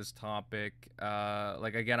round out this topic.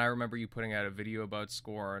 Like again, I remember you putting out a video about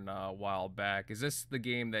Scorn a while back. Is this the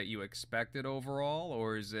game that you expected overall,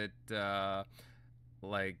 or is it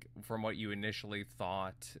like from what you initially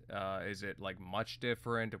thought? Is it like much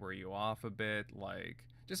different? Were you off a bit? Like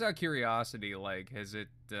just out of curiosity, like is it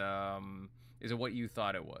what you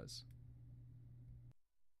thought it was?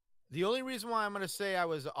 The only reason why I'm going to say I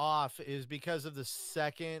was off is because of the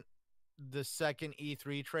second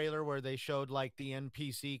E3 trailer where they showed like the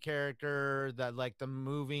NPC character, that like the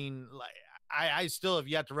moving, like I still have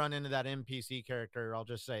yet to run into that NPC character. I'll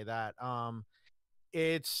just say that.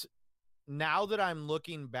 It's now that I'm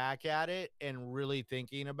looking back at it and really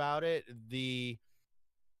thinking about it,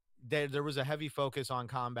 there was a heavy focus on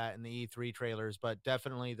combat in the E3 trailers, but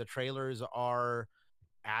definitely the trailers are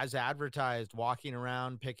as advertised, walking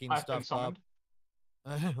around, picking I've been stuff up.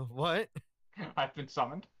 summoned. What? I've been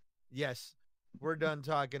summoned. Yes, we're done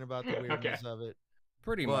talking about the weirdness of it.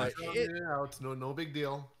 Pretty But much. It's no big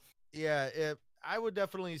deal. Yeah, I would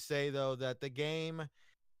definitely say though that the game,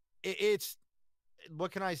 it's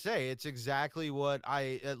what can I say? It's exactly what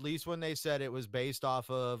at least when they said it was based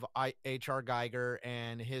off of H.R. Geiger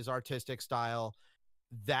and his artistic style,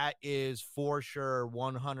 that is for sure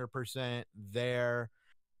 100% there.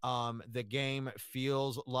 The game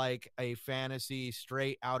feels like a fantasy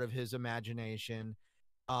straight out of his imagination.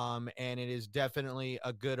 And it is definitely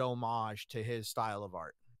a good homage to his style of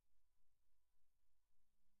art.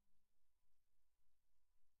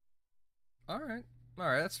 All right,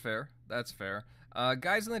 that's fair. That's fair.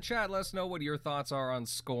 Guys in the chat, let us know what your thoughts are on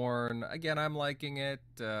Scorn. Again, I'm liking it,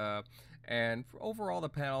 and overall, the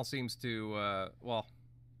panel seems to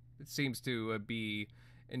it seems to be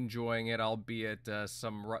enjoying it, albeit there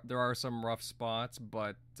are some rough spots,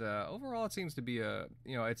 but overall it seems to be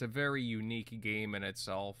it's a very unique game in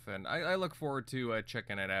itself, and I look forward to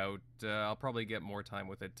checking it out. I'll probably get more time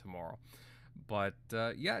with it tomorrow, but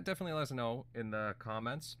yeah, definitely let us know in the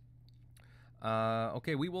comments.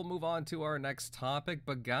 Okay, we will move on to our next topic,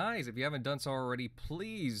 but guys, if you haven't done so already,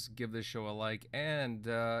 please give this show a like, and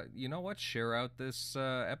you know what, share out this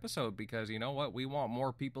episode, because you know what, we want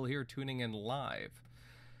more people here tuning in live.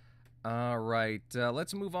 All right,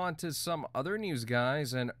 let's move on to some other news,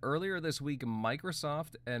 guys. And earlier this week,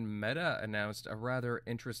 Microsoft and Meta announced a rather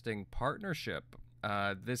interesting partnership.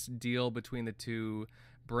 This deal between the two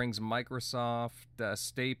brings Microsoft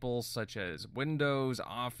staples such as Windows,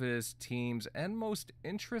 Office, Teams, and most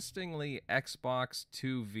interestingly, Xbox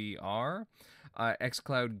to VR.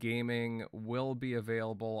 xCloud Gaming will be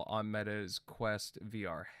available on Meta's Quest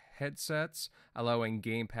VR headsets, allowing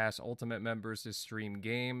Game Pass Ultimate members to stream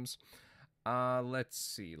games. Let's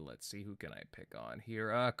see who can I pick on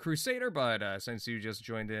here. Crusader, but since you just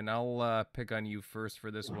joined in, I'll pick on you first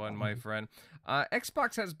for this one, my friend.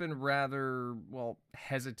 Xbox has been rather,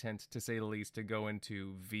 hesitant to say the least to go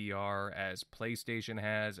into VR as PlayStation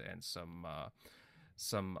has, and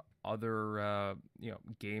some other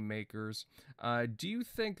game makers. Do you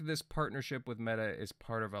think this partnership with Meta is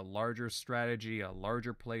part of a larger strategy, a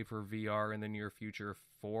larger play for VR in the near future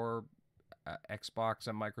for Xbox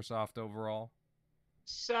and Microsoft overall?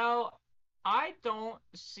 So I don't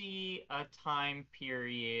see a time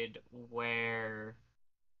period where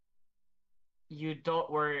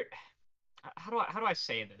how do I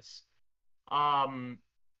say this?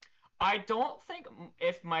 I don't think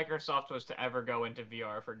if Microsoft was to ever go into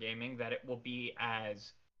VR for gaming that it will be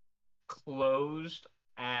as closed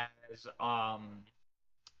as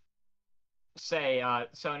say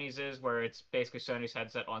Sony's is, where it's basically Sony's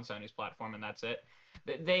headset on Sony's platform and that's it.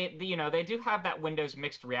 They do have that Windows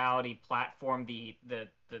mixed reality platform, the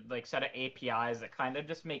like set of APIs that kind of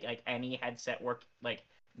just make like any headset work like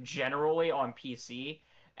generally on PC.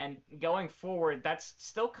 And going forward, that's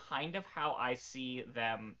still kind of how I see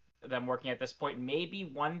them working at this point.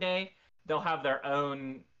 Maybe one day they'll have their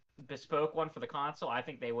own bespoke one for the console. I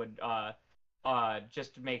think they would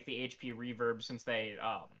just make the HP Reverb, since they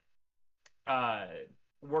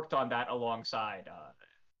worked on that alongside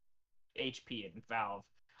HP and Valve.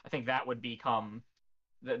 I think that would become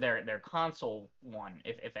their console one,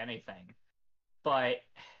 if anything. But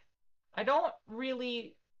I don't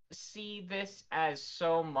really see this as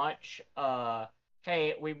so much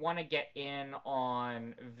hey, we want to get in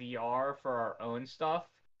on VR for our own stuff,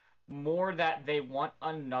 more that they want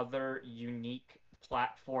another unique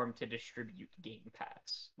platform to distribute Game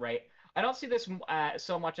Pass, right? I don't see this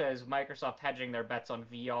so much as Microsoft hedging their bets on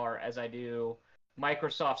VR as I do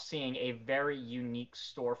Microsoft seeing a very unique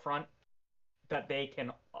storefront that they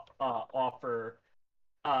can offer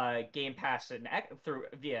Game Pass and through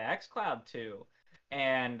via XCloud too,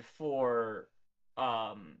 and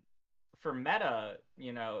um, for Meta,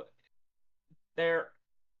 there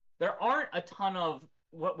there aren't a ton of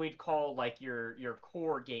what we'd call like your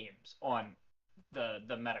core games on the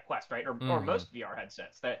Meta Quest, right? Or Mhm. most VR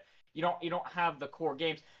headsets that you don't have the core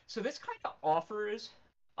games. So this kind of offers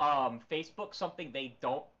Facebook something they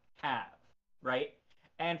don't have, right?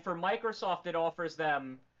 And for Microsoft, it offers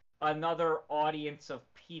them another audience of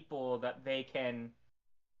people that they can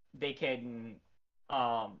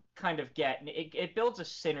kind of get. And it builds a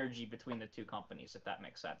synergy between the two companies, if that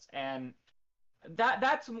makes sense. And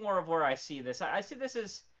that's more of where I see this. I see this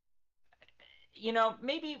as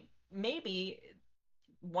maybe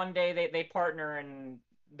one day they partner and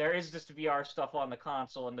there is just VR stuff on the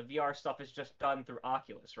console and the VR stuff is just done through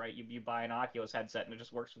Oculus, right? You buy an Oculus headset and it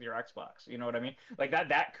just works with your Xbox. You know what I mean? Like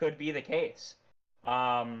that could be the case.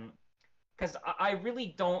 Because I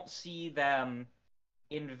really don't see them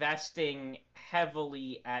investing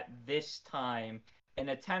heavily at this time in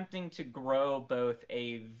attempting to grow both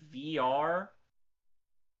a VR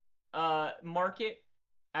market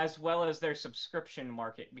as well as their subscription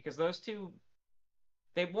market because those two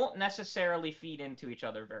they won't necessarily feed into each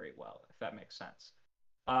other very well, if that makes sense.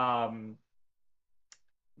 Um,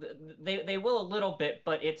 they will a little bit,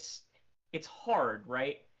 but it's hard,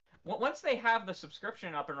 right? Once they have the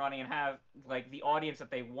subscription up and running and have like the audience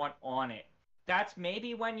that they want on it, that's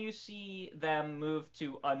maybe when you see them move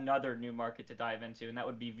to another new market to dive into, and that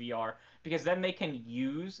would be VR, because then they can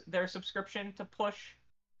use their subscription to push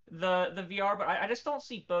the VR. But I just don't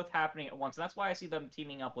see both happening at once. And that's why I see them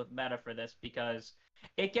teaming up with Meta for this because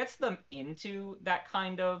it gets them into that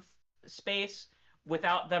kind of space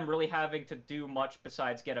without them really having to do much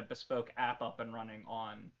besides get a bespoke app up and running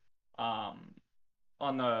um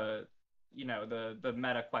on the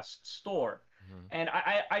Meta Quest store. Mhm. And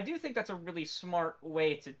I do think that's a really smart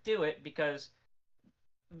way to do it because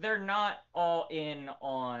they're not all in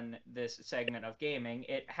on this segment of gaming.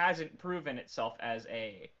 It hasn't proven itself as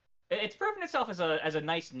it's proven itself as a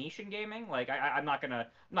nice niche in gaming. Like I'm not gonna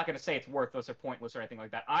say it's worthless or pointless or anything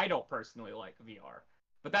like that. I don't personally like VR,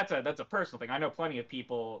 but that's a personal thing. I know plenty of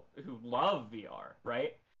people who love VR,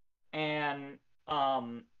 right? And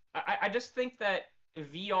I just think that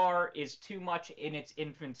VR is too much in its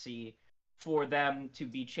infancy for them to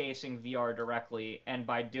be chasing VR directly, and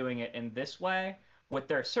by doing it in this way with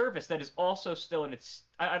their service that is also still in its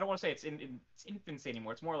I don't want to say it's in its infancy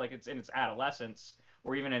anymore. It's more like it's in its adolescence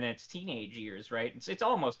or even in its teenage years, right? It's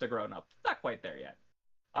almost a grown up. It's not quite there yet.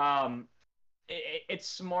 Um, it's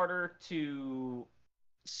smarter to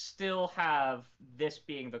still have this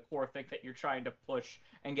being the core thing that you're trying to push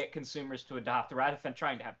and get consumers to adopt rather than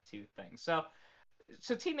trying to have two things.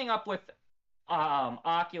 So teaming up with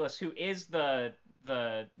Oculus, who is the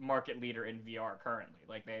market leader in VR currently,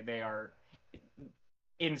 like they are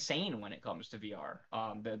insane when it comes to VR.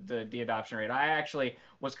 The adoption rate. I actually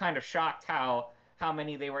was kind of shocked how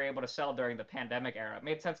many they were able to sell during the pandemic era. It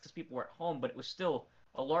made sense because people were at home, but it was still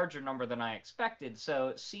a larger number than I expected.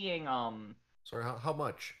 So seeing Sorry, how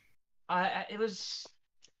much? it was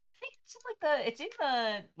I think it's in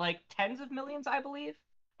the like tens of millions, I believe.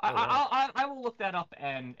 Oh wow. I will look that up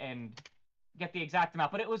and get the exact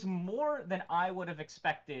amount, but it was more than I would have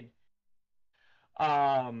expected.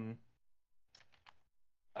 Um,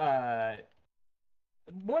 uh,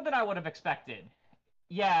 More than I would have expected.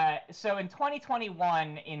 Yeah, so in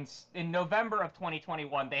 2021, in November of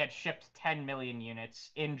 2021, they had shipped 10 million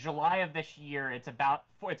units. In July of this year, it's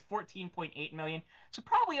 14.8 million. So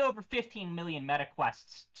probably over 15 million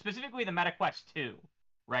MetaQuests, specifically the MetaQuest 2,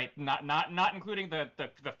 right? Not including the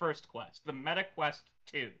first Quest. The MetaQuest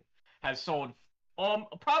 2 has sold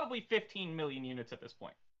probably 15 million units at this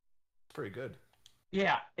point. Pretty good.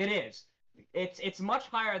 Yeah, it is. It's much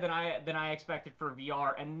higher than I expected for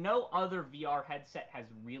VR, and no other VR headset has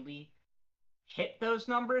really hit those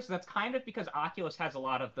numbers. That's kind of because Oculus has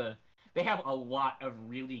they have a lot of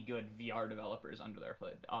really good VR developers under their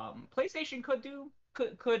hood. PlayStation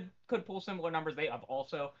could pull similar numbers. They have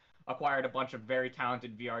also acquired a bunch of very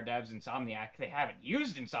talented VR devs. Insomniac, they haven't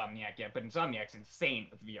used Insomniac yet, but Insomniac's insane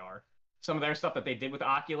with VR. Some of their stuff that they did with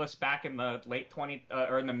Oculus back in the late 20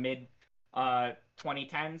 or in the mid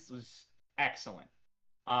 2010s was excellent.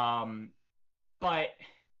 Um, but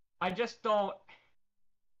I just don't.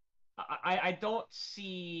 I don't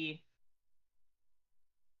see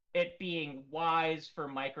it being wise for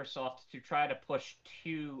Microsoft to try to push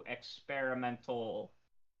too experimental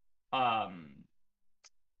um,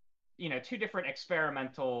 two different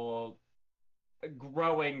experimental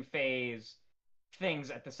growing phase things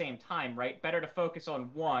at the same time, right? Better to focus on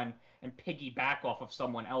one and piggyback off of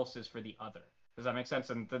someone else's for the other. Does that make sense?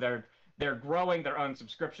 And they're growing their own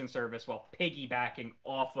subscription service while piggybacking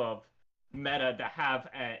off of Meta to have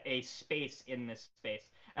a space in this space.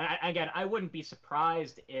 And again, I wouldn't be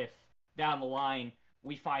surprised if down the line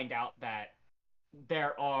we find out that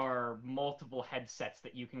there are multiple headsets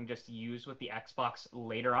that you can just use with the Xbox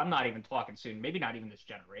later. I'm not even talking soon, maybe not even this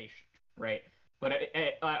generation, right? But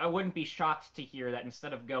I wouldn't be shocked to hear that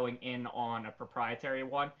instead of going in on a proprietary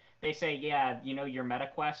one, they say, yeah, your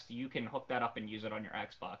MetaQuest, you can hook that up and use it on your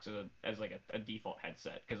Xbox as like a default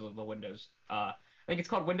headset because of the Windows. I think it's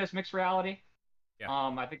called Windows Mixed Reality. Yeah.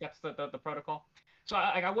 I think that's the protocol. So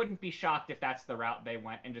I wouldn't be shocked if that's the route they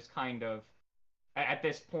went and just kind of at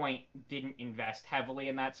this point didn't invest heavily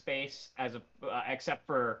in that space except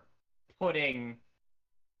for putting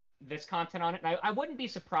this content on it. And I wouldn't be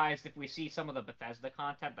surprised if we see some of the Bethesda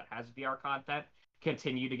content that has VR content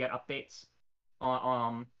continue to get updates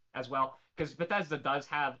as well, because Bethesda does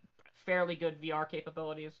have fairly good VR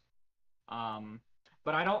capabilities.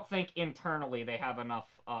 But I don't think internally they have enough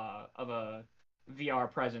of a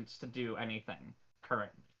VR presence to do anything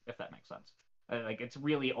currently, if that makes sense. Like it's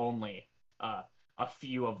really only a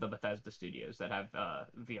few of the Bethesda studios that have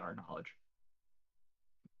VR knowledge.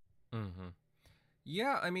 Mm-hmm.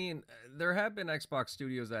 Yeah, I mean, there have been Xbox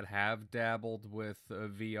studios that have dabbled with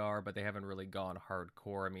VR, but they haven't really gone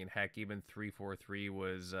hardcore. I mean, heck, even 343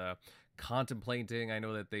 was contemplating. I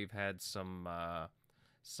know that they've had some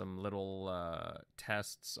little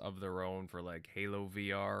tests of their own for like Halo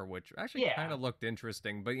VR, which actually kind of looked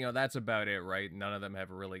interesting. But that's about it, right? None of them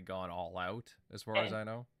have really gone all out, as far as I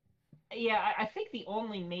know. Yeah, I think the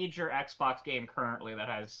only major Xbox game currently that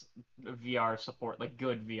has VR support, like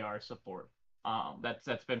good VR support,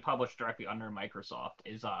 that's been published directly under Microsoft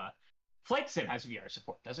is Flight Sim has VR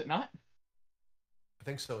support, does it not? I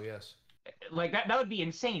think so, yes. Like that would be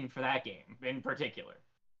insane for that game in particular,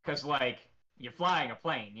 because like you're flying a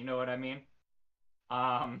plane, you know what I mean?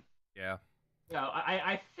 Yeah. No,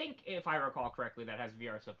 I think if I recall correctly, that has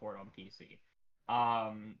VR support on PC.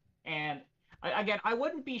 And again, I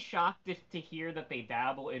wouldn't be shocked to hear that they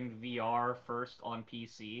dabble in VR first on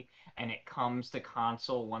PC, and it comes to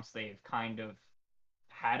console once they've kind of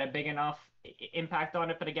had a big enough impact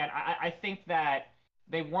on it. But again, I think that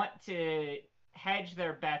they want to hedge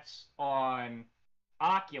their bets on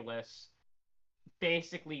Oculus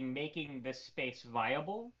basically making this space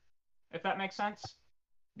viable, if that makes sense.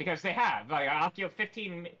 Because they have. Like, Oculus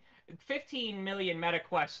 15 million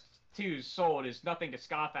MetaQuest 2s sold is nothing to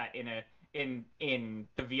scoff at in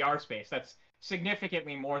the VR space. That's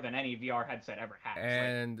significantly more than any VR headset ever has.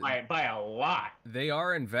 And like, by a lot. They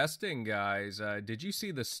are investing, guys. Did you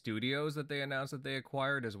see the studios that they announced that they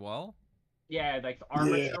acquired as well? Yeah, like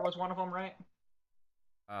Armature was one of them, right?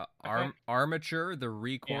 Armature, the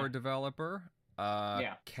Recore developer.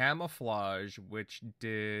 Camouflage, which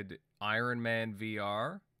did Iron Man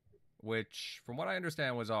VR, which, from what I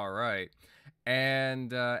understand, was all right. And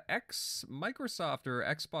Microsoft or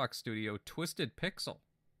Xbox studio, Twisted Pixel.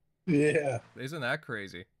 Yeah. Isn't that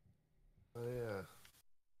crazy? Oh, yeah.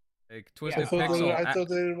 Like, Twisted Pixel. I thought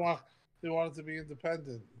they wanted to be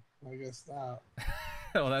independent. I guess not.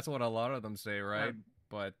 Well, that's what a lot of them say, right?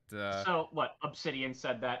 But so what? Obsidian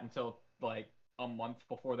said that until like a month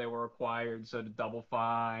before they were acquired. So did Double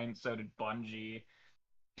Fine. So did Bungie.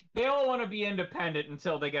 They all want to be independent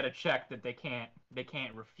until they get a check that they can't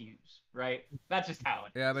refuse, right? That's just how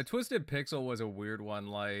it is. Yeah, but Twisted Pixel was a weird one.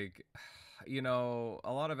 Like, a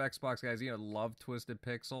lot of Xbox guys, love Twisted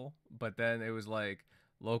Pixel, but then it was like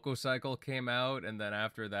Loco Cycle came out, and then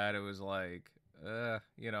after that it was like, it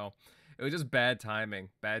was just bad timing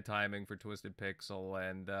for Twisted Pixel,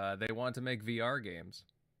 and they wanted to make VR games,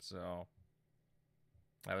 so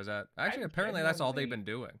that was that. Actually, apparently that's all they've been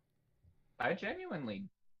doing. I genuinely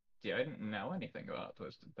didn't know anything about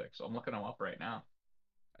Twisted Pixel. I'm looking them up right now.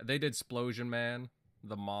 They did Splosion Man,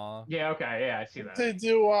 The Maw. Yeah, okay, yeah, I see that. They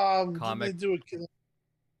do Comic. Didn't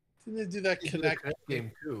they do that Connect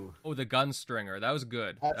game too? Oh, the Gunstringer. That was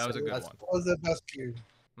good. That was a good one. That was the best game.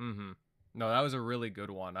 Mm-hmm. No, that was a really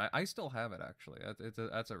good one. I still have it, actually.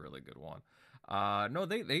 That's a really good one. No,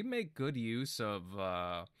 they make good use of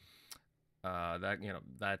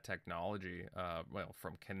that technology,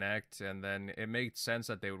 from Kinect, and then it made sense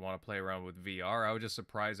that they would want to play around with VR. I was just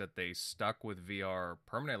surprised that they stuck with VR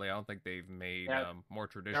permanently. I don't think they've made more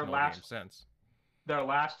traditional games since. Their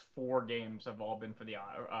last 4 games have all been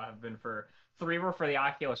for three were for the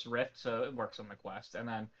Oculus Rift, so it works on the Quest, and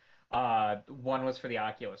then One was for the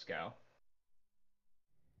Oculus Go.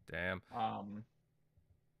 Damn.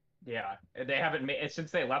 Yeah, they haven't made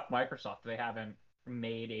since they left Microsoft. They haven't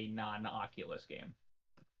made a non-Oculus game.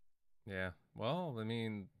 Yeah. Well, I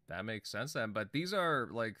mean, that makes sense then. But these are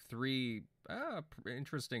like three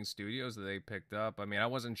interesting studios that they picked up. I mean, I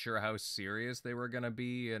wasn't sure how serious they were going to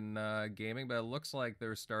be in gaming, but it looks like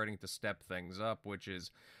they're starting to step things up, which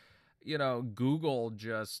is, Google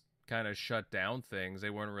just kind of shut down things. They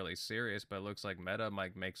weren't really serious, but it looks like Meta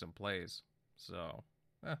might make some plays. So,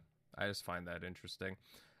 I just find that interesting.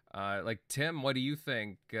 Like Tim, what do you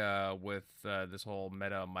think with this whole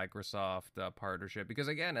Meta Microsoft partnership? Because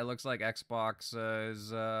again, it looks like Xbox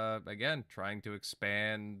is again trying to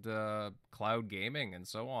expand cloud gaming and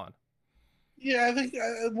so on. Yeah, I think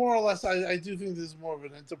more or less, I do think this is more of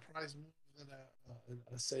an enterprise move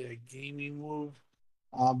than say a gaming move,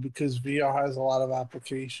 because VR has a lot of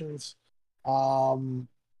applications. Um,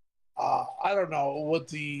 I don't know what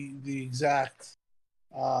the exact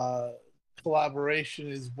uh,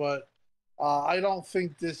 collaboration is, but I don't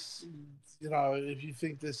think this. If you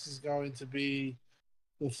think this is going to be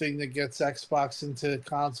the thing that gets Xbox into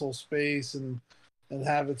console space and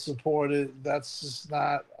have it supported, that's just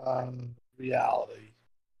not reality.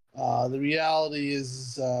 The reality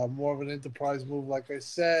is more of an enterprise move, like I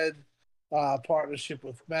said, partnership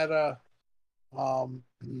with Meta,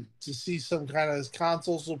 to see some kind of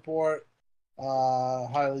console support.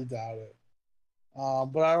 Highly doubt it.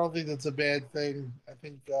 But I don't think that's a bad thing. I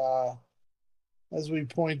think, as we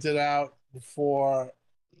pointed out before,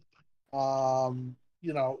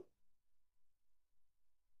 you know,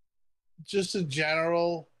 just in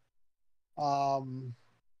general, um,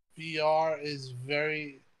 VR is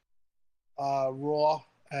very raw,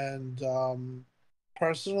 and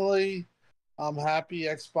personally, I'm happy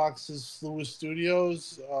Xbox's Lewis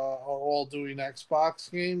Studios are all doing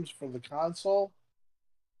Xbox games for the console.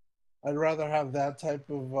 I'd rather have that type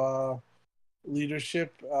of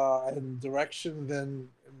leadership and direction than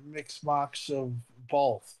mix mocks of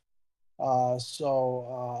both.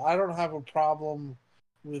 So I don't have a problem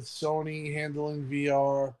with Sony handling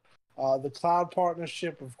VR. The cloud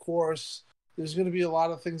partnership, of course, there's going to be a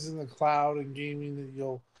lot of things in the cloud and gaming that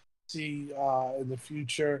you'll see in the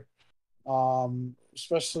future,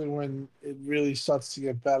 especially when it really starts to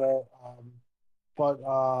get better. But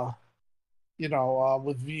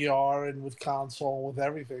with VR and with console, with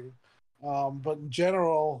everything. But in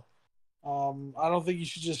general, I don't think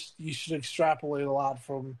you should extrapolate a lot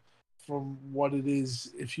from what it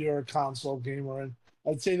is if you're a console gamer. And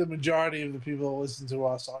I'd say the majority of the people that listen to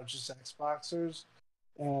us are just Xboxers,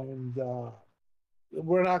 and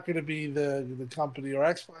we're not going to be the company, or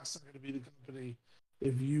Xbox not going to be the company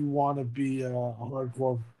if you want to be a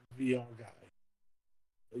hardcore VR guy.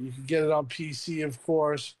 You can get it on PC, of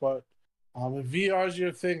course, but if VR is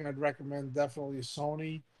your thing, I'd recommend definitely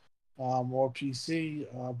Sony, or PC.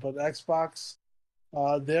 But Xbox,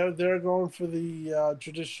 they're going for the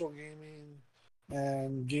traditional gaming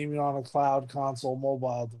and gaming on a cloud console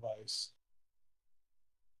mobile device.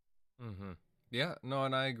 Mm-hmm. Yeah, no,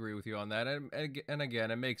 and I agree with you on that. And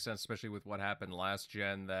again, it makes sense, especially with what happened last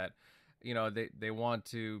gen, that they want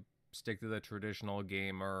to stick to the traditional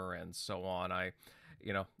gamer and so on. I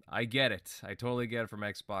get it. I totally get it from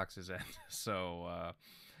Xbox's end. So,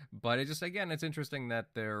 but it just again, it's interesting that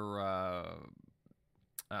they're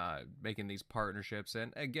making these partnerships,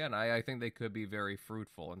 and again, I think they could be very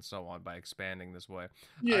fruitful and so on by expanding this way.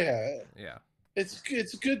 Yeah, Yeah. it's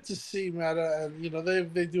good to see Meta,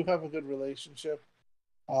 and they do have a good relationship.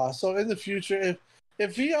 So in the future,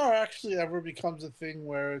 if VR actually ever becomes a thing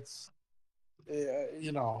where it's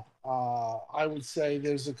I would say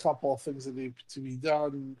there's a couple of things that need to be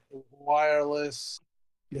done. Wireless,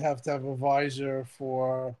 you have to have a visor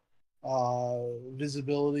for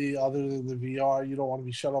visibility other than the VR. You don't want to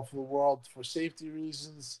be shut off of the world for safety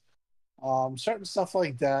reasons. Certain stuff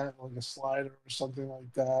like that, like a slider or something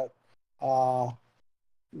like that,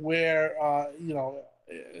 where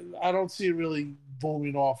I don't see it really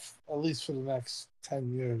booming off, at least for the next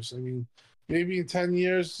 10 years. I mean, maybe in 10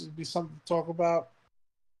 years it'd be something to talk about.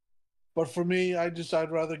 But for me,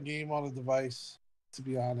 I'd rather game on a device, to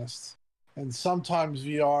be honest. And sometimes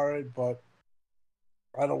VR it, but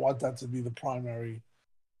I don't want that to be the primary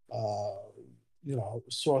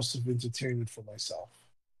source of entertainment for myself.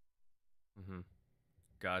 Mm-hmm.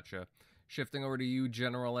 Gotcha. Shifting over to you,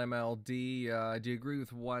 General MLD. Do you agree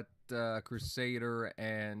with what Crusader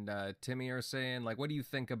and Timmy are saying? Like, what do you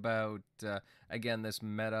think about again this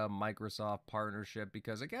Meta Microsoft partnership?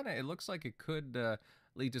 Because again, it looks like it could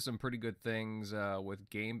lead to some pretty good things with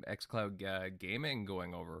xCloud gaming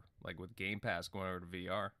going over, like with Game Pass going over to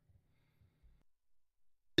VR.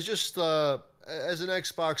 it's just as an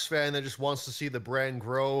Xbox fan that just wants to see the brand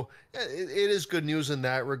grow, it is good news in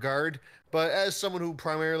that regard. But as someone who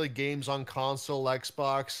primarily games on console,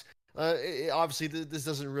 Xbox, obviously this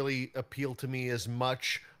doesn't really appeal to me as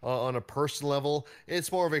much on a personal level.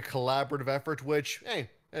 It's more of a collaborative effort, which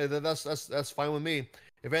that's fine with me.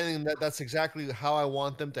 If anything, that's exactly how I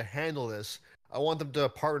want them to handle this. I want them to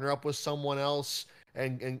partner up with someone else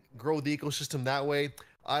and grow the ecosystem that way.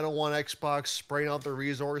 I don't want Xbox spraying out their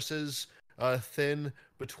resources thin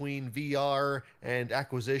between VR and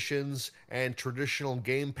acquisitions and traditional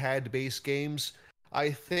gamepad-based games.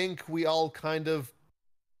 I think we all kind of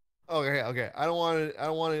okay. I don't want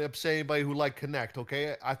to upset anybody who liked Kinect.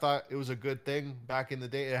 Okay, I thought it was a good thing back in the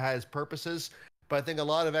day. It has purposes, but I think a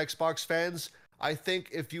lot of Xbox fans. I think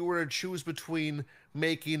if you were to choose between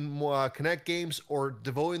making more Kinect games or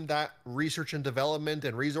devoting that research and development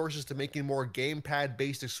and resources to making more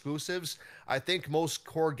gamepad-based exclusives, I think most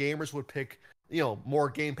core gamers would pick,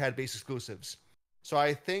 more gamepad-based exclusives. So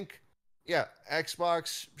I think, yeah,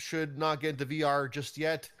 Xbox should not get into VR just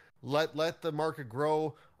yet. Let the market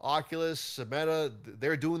grow. Oculus, Meta,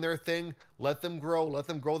 they're doing their thing. Let them grow. Let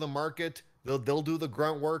them grow the market. They'll do the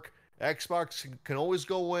grunt work. Xbox can always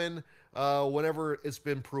go in whenever it's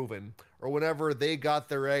been proven or whenever they got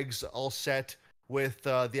their eggs all set with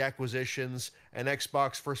the acquisitions and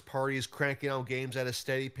Xbox first parties cranking out games at a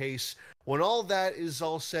steady pace. When all that is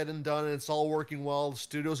all said and done and it's all working well, the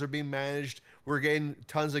studios are being managed, we're getting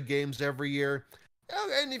tons of games every year.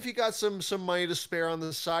 And if you got some money to spare on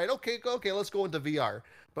the side, okay, let's go into VR.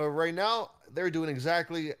 But right now, they're doing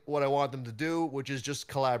exactly what I want them to do, which is just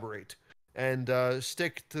collaborate and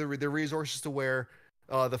stick to the resources to where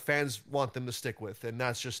the fans want them to stick with, and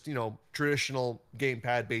that's just traditional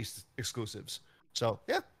gamepad based exclusives. So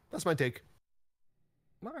yeah, that's my take.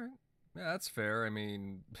 All right, yeah, that's fair. I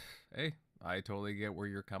mean, hey, I totally get where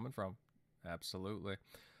you're coming from. Absolutely.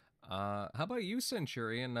 How about you,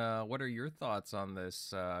 Centurion? What are your thoughts on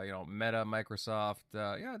this? Meta, Microsoft.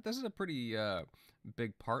 Yeah, this is a pretty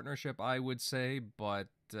big partnership, I would say, but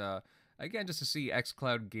again, just to see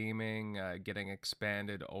xCloud Gaming getting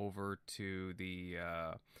expanded over to the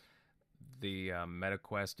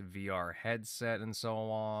MetaQuest VR headset and so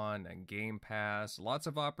on, and Game Pass, lots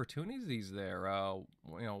of opportunities there.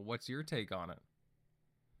 What's your take on it?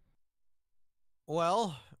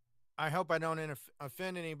 Well, I hope I don't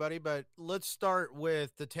offend anybody, but let's start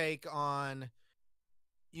with the take on,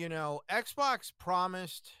 Xbox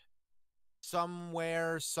promised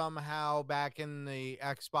somewhere, somehow back in the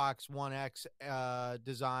Xbox One X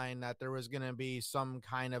design that there was going to be some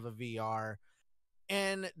kind of a VR.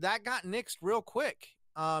 And that got nixed real quick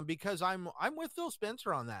because I'm with Phil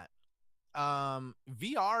Spencer on that.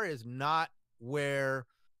 VR is not where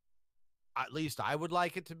at least I would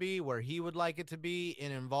like it to be, where he would like it to be.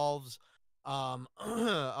 It involves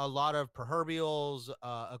a lot of proverbials,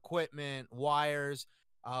 equipment, wires.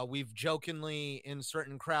 We've jokingly in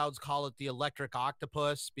certain crowds call it the electric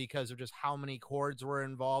octopus because of just how many cords were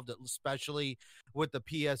involved, especially with the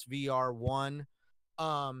PSVR 1.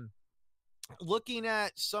 Looking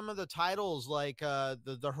at some of the titles like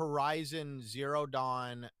the Horizon Zero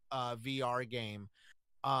Dawn VR game,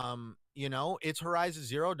 it's Horizon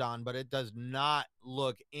Zero Dawn, but it does not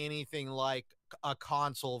look anything like a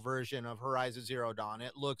console version of Horizon Zero Dawn.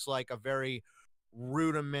 It looks like a very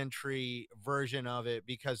rudimentary version of it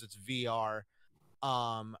because it's VR.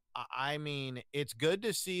 I mean, it's good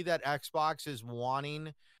to see that Xbox is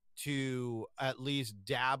wanting to at least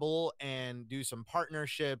dabble and do some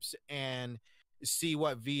partnerships and see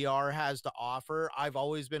what VR has to offer. I've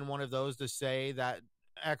always been one of those to say that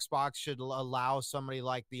Xbox should allow somebody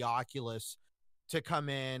like the Oculus to come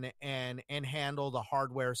in and handle the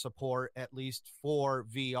hardware support, at least for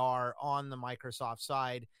VR on the Microsoft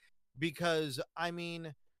side, because I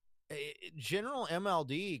mean, General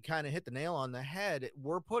MLD kind of hit the nail on the head.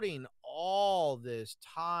 We're putting all this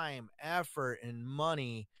time, effort, and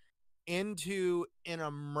money into an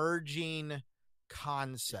emerging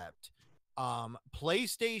concept.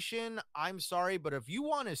 PlayStation, I'm sorry, but if you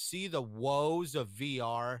want to see the woes of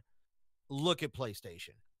VR, look at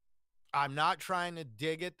PlayStation. I'm not trying to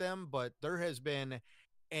dig at them, but there has been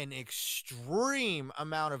an extreme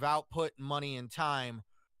amount of output, money, and time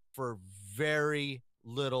for very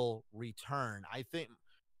little return. I think,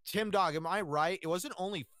 Tim Dog, am I right? It wasn't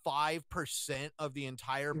only 5% of the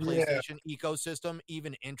entire PlayStation ecosystem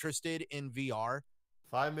even interested in VR.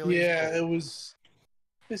 5 million. Yeah, it was.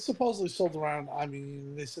 They supposedly sold around. I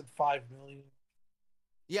mean, they said 5 million.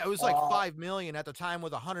 Yeah, it was like 5 million at the time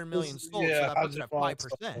with 100 million sold. So that puts it at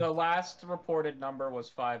 5%. The last reported number was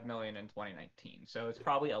 5 million in 2019. So it's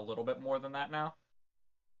probably a little bit more than that now.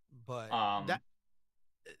 But Um, that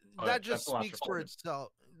but just that's a lot speaks for for fun.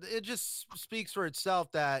 itself. It just speaks for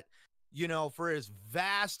itself that, for as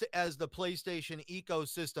vast as the PlayStation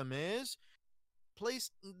ecosystem is,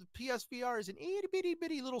 PSVR is an itty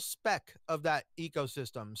bitty little speck of that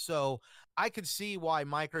ecosystem. So I could see why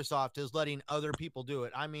Microsoft is letting other people do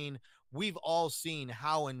it. I mean, we've all seen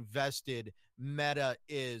how invested Meta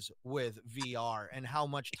is with VR and how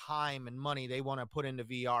much time and money they want to put into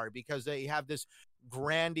VR because they have this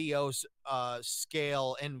grandiose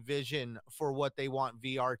scale and vision for what they want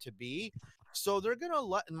VR to be. So they're gonna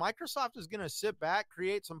let Microsoft is gonna sit back,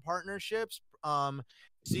 create some partnerships,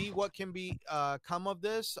 see what can be come of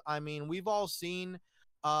this. I mean, we've all seen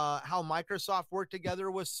how Microsoft worked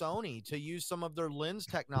together with Sony to use some of their lens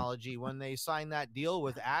technology when they signed that deal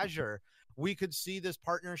with Azure. We could see this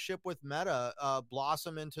partnership with Meta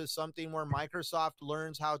blossom into something where Microsoft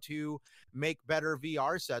learns how to make better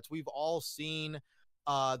VR sets. We've all seen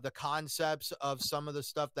the concepts of some of the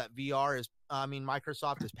stuff that VR is. I mean,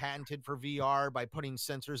 Microsoft is patented for VR by putting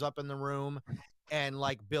sensors up in the room and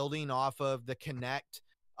like building off of the Kinect,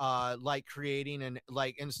 like creating and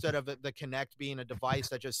like instead of the Kinect being a device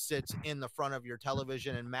that just sits in the front of your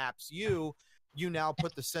television and maps you now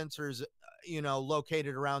put the sensors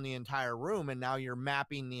located around the entire room, and now you're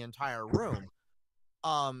mapping the entire room.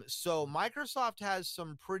 So Microsoft has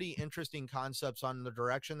some pretty interesting concepts on the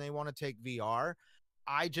direction they want to take VR.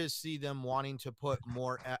 I just see them wanting to put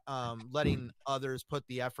more, letting others put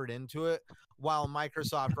the effort into it, while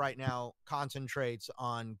Microsoft right now concentrates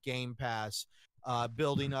on Game Pass,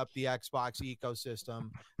 building up the Xbox ecosystem,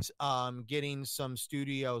 getting some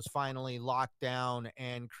studios finally locked down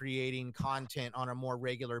and creating content on a more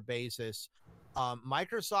regular basis.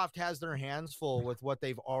 Microsoft has their hands full with what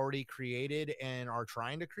they've already created and are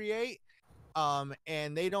trying to create.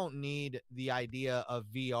 And they don't need the idea of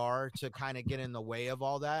VR to kind of get in the way of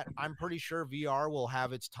all that. I'm pretty sure VR will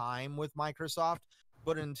have its time with Microsoft,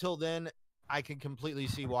 but until then, I can completely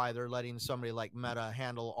see why they're letting somebody like Meta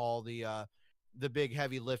handle all the big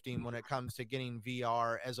heavy lifting when it comes to getting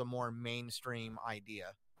VR as a more mainstream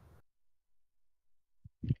idea.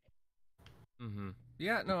 Mm-hmm.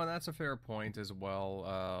 Yeah, no, and that's a fair point as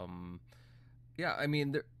well. Yeah, I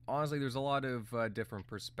mean, honestly, there's a lot of different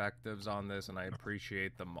perspectives on this, and I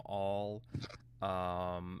appreciate them all.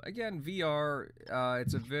 Again, VR,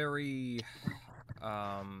 it's a very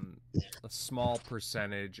a small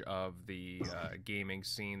percentage of the gaming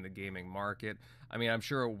scene, the gaming market. I mean, I'm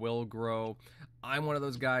sure it will grow. I'm one of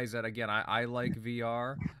those guys that, again, I like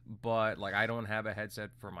VR, but like I don't have a headset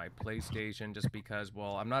for my PlayStation just because,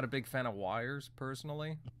 well, I'm not a big fan of wires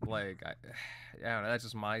personally. Like, I don't know, that's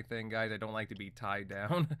just my thing, guys. I don't like to be tied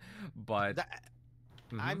down, but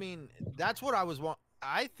I mean, that's what I was want.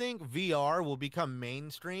 I think VR will become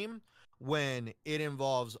mainstream when it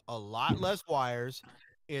involves a lot less wires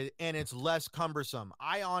and it's less cumbersome.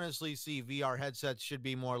 I honestly see VR headsets should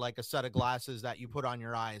be more like a set of glasses that you put on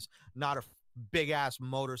your eyes, not a big ass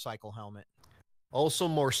motorcycle helmet. Also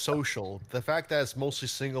more social. The fact that it's mostly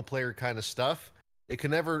single player kind of stuff, it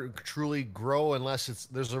can never truly grow unless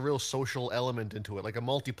there's a real social element into it, like a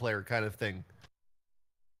multiplayer kind of thing.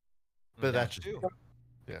 But that's just,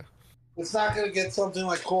 yeah. It's not going to get something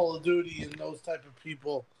like Call of Duty and those type of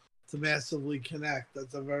people to massively connect.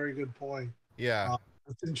 That's a very good point. Yeah.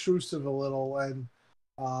 It's intrusive a little, and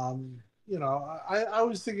I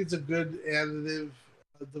always think it's a good additive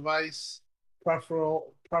device,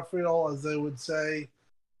 preferable as they would say.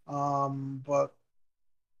 But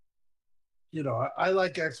I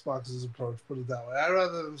like Xbox's approach. Put it that way. I'd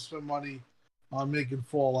rather them spend money on making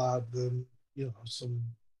Fallout than some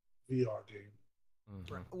VR game.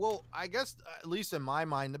 Mm-hmm. Well, I guess at least in my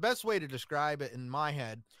mind, the best way to describe it in my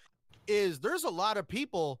head is there's a lot of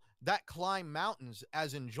people that climb mountains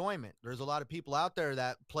as enjoyment. There's a lot of people out there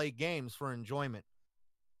that play games for enjoyment.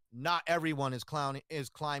 Not everyone is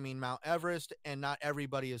climbing Mount Everest, and not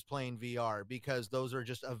everybody is playing VR, because those are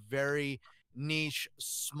just a very niche,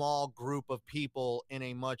 small group of people in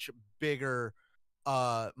a much bigger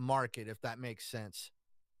market, if that makes sense.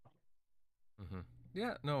 Mm-hmm.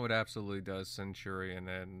 Yeah, no, it absolutely does, Centurion.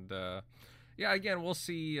 And yeah, again, we'll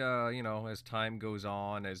see, as time goes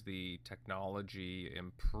on, as the technology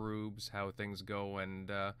improves, how things go.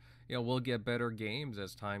 And, we'll get better games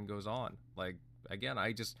as time goes on. Like, again,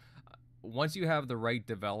 once you have the right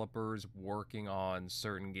developers working on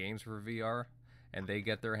certain games for VR and they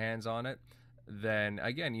get their hands on it, then,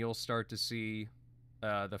 again, you'll start to see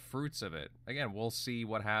the fruits of it. Again, we'll see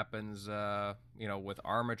what happens, with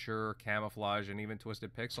Armature, Camouflage, and even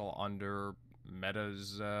Twisted Pixel under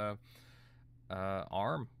Meta's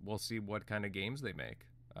arm. We'll see what kind of games they make.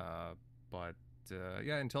 But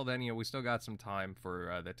yeah, until then, we still got some time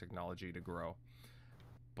for the technology to grow.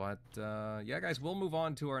 But yeah, guys, we'll move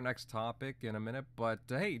on to our next topic in a minute. But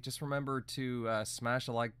hey, just remember to smash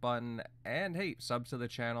the like button and hey, sub to the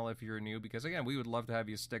channel if you're new, because again, we would love to have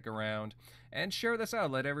you stick around and share this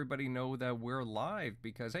out. Let everybody know that we're live,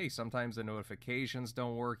 because hey, sometimes the notifications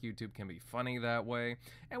don't work. YouTube can be funny that way,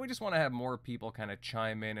 and we just want to have more people kind of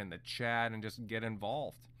chime in the chat and just get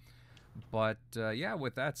involved. But yeah,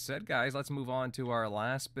 with that said, guys, let's move on to our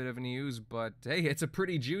last bit of news. But hey, it's a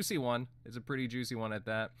pretty juicy one. It's a pretty juicy one at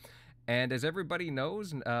that. And as everybody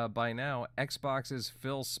knows by now, Xbox's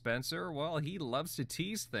Phil Spencer, well, he loves to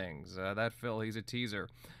tease things. That Phil, he's a teaser,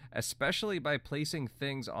 especially by placing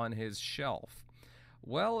things on his shelf.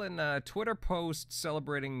 Well, in a Twitter post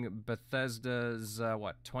celebrating Bethesda's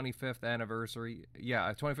 25th anniversary?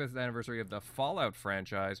 Yeah, 25th anniversary of the Fallout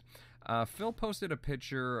franchise. Phil posted a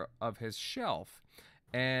picture of his shelf,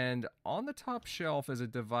 and on the top shelf is a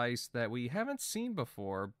device that we haven't seen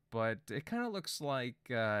before, but it kind of looks like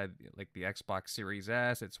the Xbox Series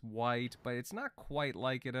S. It's white, but it's not quite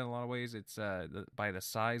like it in a lot of ways. It's by the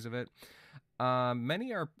size of it.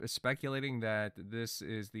 Many are speculating that this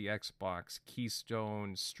is the Xbox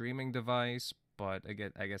Keystone streaming device, but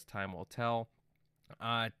again, I guess time will tell.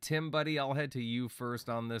 Tim, buddy, I'll head to you first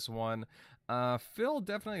on this one. Phil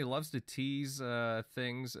definitely loves to tease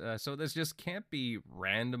things, so this just can't be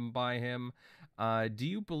random by him. Do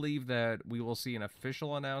you believe that we will see an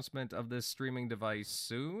official announcement of this streaming device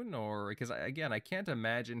soon? Or, because again, I can't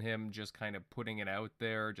imagine him just kind of putting it out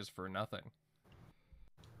there just for nothing.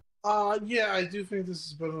 Yeah, I do think this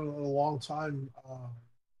has been a long time.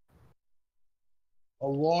 A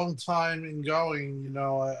long time in going.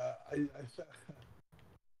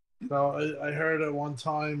 I heard at one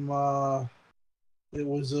time it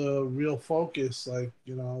was a real focus. Like,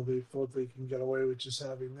 they thought they can get away with just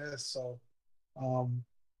having this. So,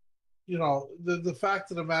 the fact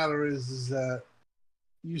of the matter is that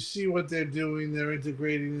you see what they're doing. They're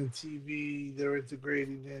integrating in TV. They're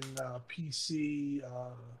integrating in PC.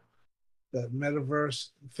 That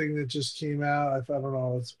metaverse thing that just came out. I don't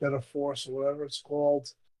know. It's Metaforce or whatever it's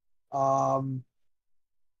called.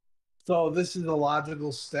 So this is a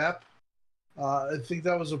logical step. I think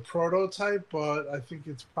that was a prototype, but I think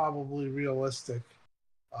it's probably realistic.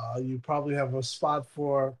 You probably have a spot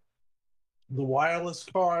for the wireless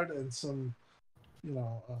card and some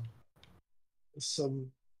Ethernet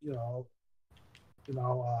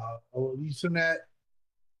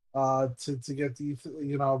to get the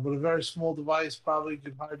but a very small device probably you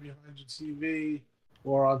can hide behind your TV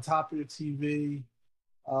or on top of your TV.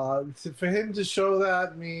 For him to show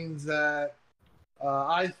that means that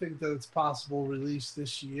I think that it's possible release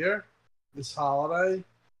this year, this holiday.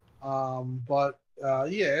 But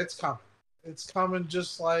yeah, it's coming. It's coming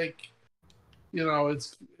just like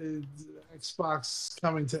it's Xbox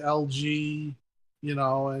coming to LG,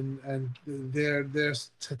 and their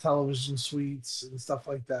television suites and stuff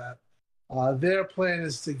like that. Their plan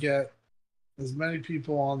is to get as many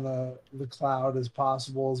people on the cloud as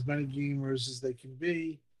possible, as many gamers as they can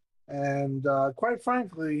be, and quite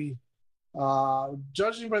frankly,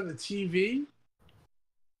 judging by the TV,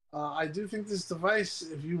 I do think this device,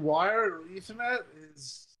 if you wire it or Ethernet,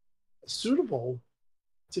 is suitable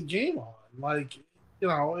to game on. Like,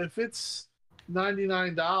 if it's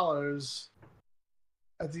 $99,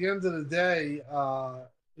 at the end of the day,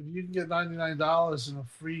 if you can get $99 in a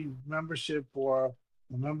free membership or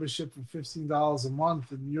a membership for $15 a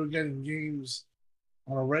month, and you're getting games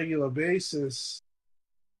on a regular basis,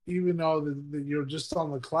 even though that you're just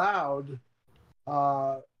on the cloud,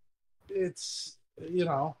 it's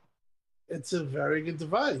it's a very good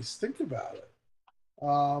device. Think about it.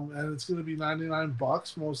 And it's going to be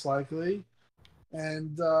 $99 most likely,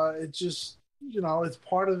 and it just it's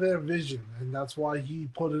part of their vision, and that's why he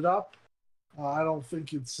put it up. I don't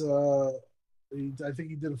think it's I think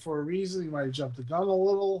he did it for a reason. He might have jumped the gun a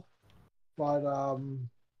little, but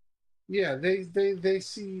yeah, they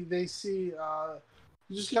see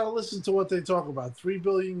you just got to listen to what they talk about. 3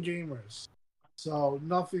 billion gamers, so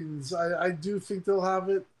nothing's. I do think they'll have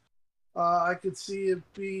it. I could see it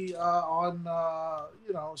be on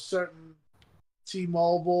certain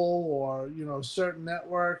T-Mobile or certain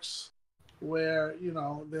networks where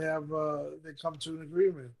they have they come to an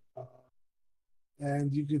agreement,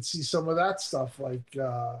 and you could see some of that stuff. Like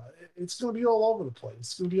it's going to be all over the place.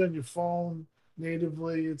 It's going to be on your phone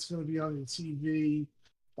natively. It's going to be on your TV.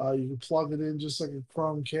 You can plug it in just like a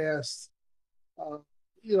Chromecast.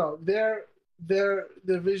 Their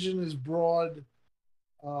vision is broad.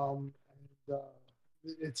 And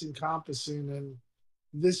it's encompassing, and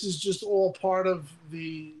this is just all part of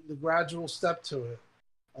the gradual step to it.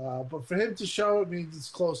 But for him to show it means it's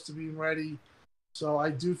close to being ready. So I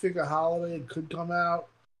do think a holiday could come out,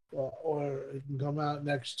 or it can come out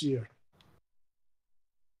next year.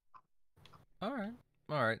 All right.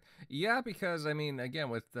 All right. Yeah, because I mean, again,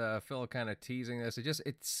 with Phil kind of teasing this,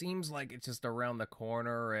 it seems like it's just around the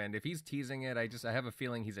corner, and if he's teasing it, I have a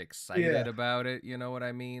feeling he's excited about it. You know what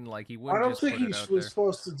I mean? Like he I wouldn't don't just think put he it out was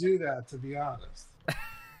supposed to do that, to be honest.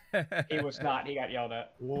 there. He was not. He got yelled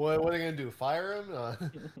at. What are they gonna do? Fire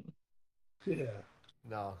him? Yeah.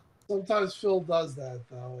 No. Sometimes Phil does that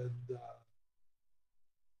though, and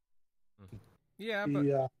Yeah, he, but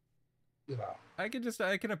you know, I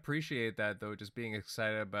can appreciate that though, just being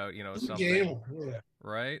excited about the something, game. Yeah,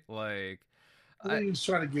 right? Like, I think he was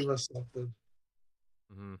trying to give us something.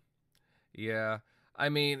 mhm. Yeah. I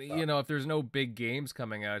mean, if there's no big games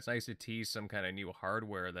coming out, it's nice to tease some kind of new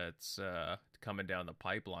hardware that's coming down the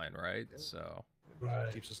pipeline, right? So,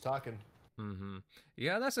 Right. Keeps us talking.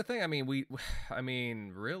 yeah, that's the thing. I mean, we've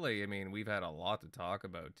had a lot to talk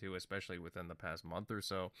about too, especially within the past month or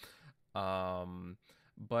so.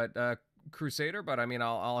 But Crusader, but I mean,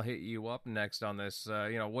 I'll hit you up next on this.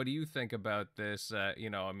 What do you think about this? I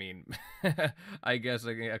mean, I guess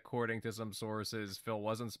according to some sources, Phil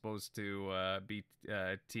wasn't supposed to be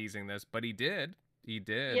teasing this, but he did. He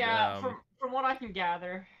did. Yeah, from what I can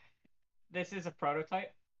gather, this is a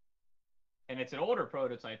prototype, and it's an older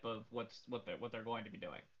prototype of what they're going to be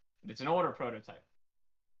doing. It's an older prototype,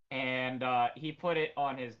 and he put it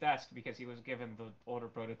on his desk because he was given the older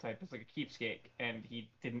prototype as like a keepsake, and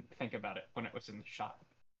he didn't think about it when it was in the shop,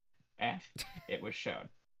 and it was shown.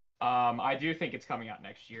 I do think it's coming out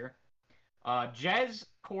next year. Jez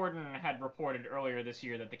Corden had reported earlier this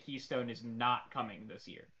year that the Keystone is not coming this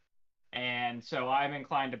year, and so I'm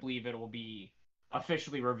inclined to believe it will be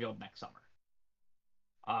officially revealed next summer.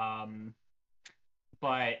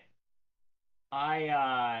 But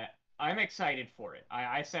I'm excited for it.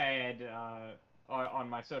 I said on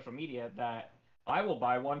my social media that I will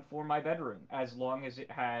buy one for my bedroom as long as it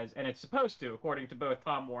has, and it's supposed to, according to both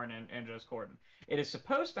Tom Warren and Jez Corden, it is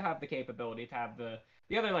supposed to have the capability to have the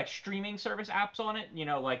other like streaming service apps on it,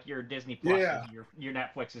 like your Disney Pluses, Yeah. your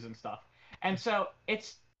Netflixes and stuff. And so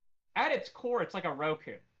it's at its core, it's like a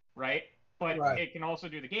Roku, right? But Right. it can also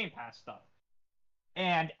do the Game Pass stuff.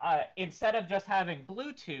 And instead of just having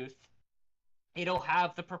Bluetooth, it'll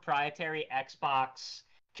have the proprietary Xbox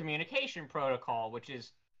communication protocol, which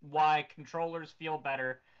is why controllers feel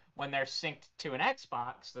better when they're synced to an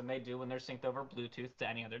Xbox than they do when they're synced over Bluetooth to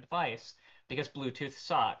any other device, because Bluetooth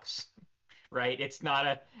sucks, right? It's not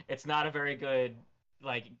a very good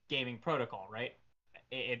like gaming protocol, right?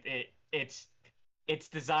 It's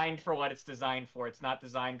designed for what it's designed for. It's not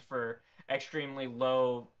designed for extremely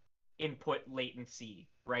low input latency,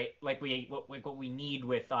 right? Like what we need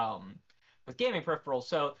with gaming peripherals.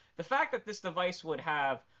 So the fact that this device would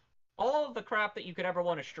have all of the crap that you could ever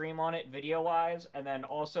want to stream on it video wise, and then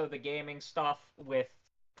also the gaming stuff with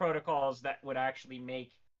protocols that would actually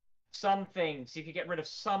make some things, you could get rid of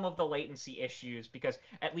some of the latency issues, because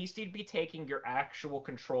at least you'd be taking your actual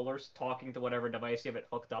controllers talking to whatever device you have it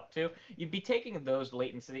hooked up to. You'd be taking those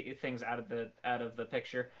latency things out of the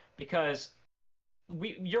picture, because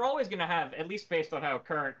you're always going to have, at least based on how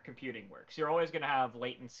current computing works, you're always going to have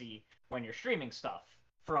latency when you're streaming stuff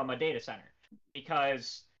from a data center,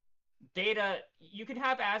 because data, you can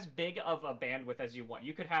have as big of a bandwidth as you want.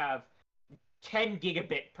 You could have 10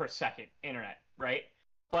 gigabit per second internet, right?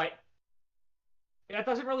 But that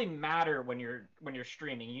doesn't really matter when you're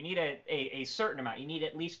streaming. You need a certain amount. You need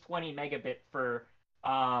at least 20 megabit for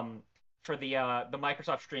the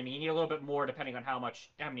Microsoft streaming. You need a little bit more depending on how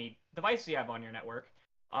many devices you have on your network.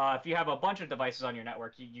 If you have a bunch of devices on your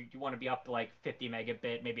network, you want to be up to like 50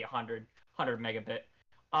 megabit, maybe 100 megabit.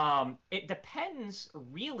 It depends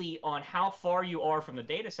really on how far you are from the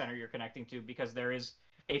data center you're connecting to, because there is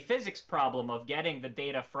a physics problem of getting the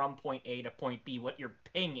data from point A to point B, what your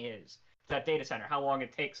ping is to that data center, how long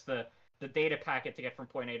it takes the data packet to get from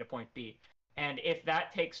point A to point B. And if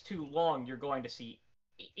that takes too long, you're going to see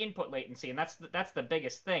input latency, and that's the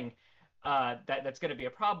biggest thing that's going to be a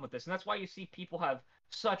problem with this. And that's why you see people have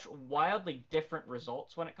such wildly different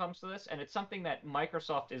results when it comes to this, and it's something that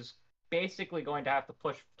Microsoft is basically going to have to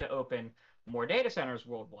push to open more data centers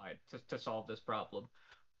worldwide to solve this problem.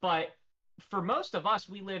 But for most of us,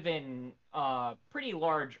 we live in pretty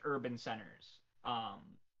large urban centers.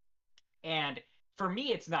 And for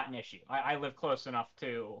me, it's not an issue. I live close enough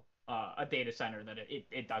to a data center that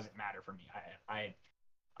it doesn't matter for me.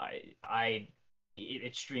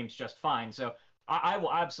 It streams just fine. So I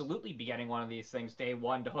will absolutely be getting one of these things day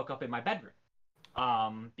one to hook up in my bedroom.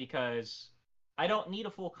 because I don't need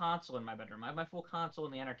a full console in my bedroom. I have my full console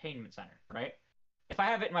in the entertainment center, right? If I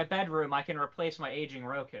have it in my bedroom, I can replace my aging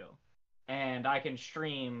Roku, and I can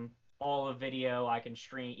stream all the video. I can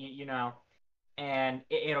stream, and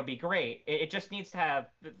it'll be great. It just needs to have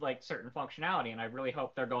like certain functionality, and I really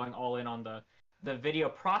hope they're going all in on the video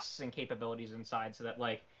processing capabilities inside, so that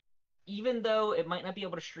like even though it might not be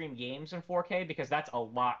able to stream games in 4K because that's a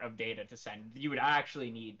lot of data to send, you would actually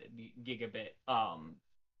need gigabit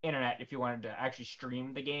internet if you wanted to actually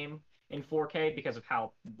stream the game in 4K because of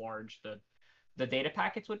how large the data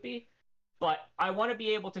packets would be. But I want to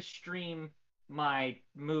be able to stream my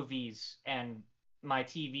movies and my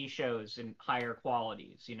TV shows in higher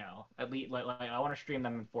qualities, At least like I want to stream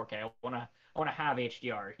them in 4K. I want to have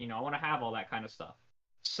HDR, I want to have all that kind of stuff.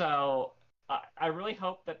 So I really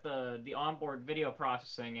hope that the onboard video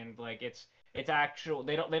processing and like it's actual,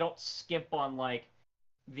 they don't skimp on like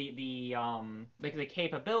the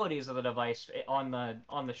capabilities of the device on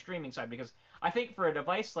the streaming side, because I think for a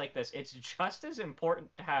device like this it's just as important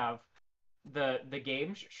to have the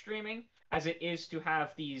games streaming as it is to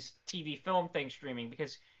have these TV film things streaming,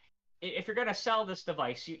 because if you're going to sell this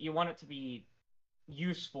device, you want it to be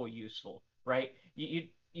useful, right?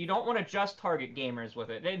 You don't want to just target gamers with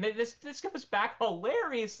it. And this goes back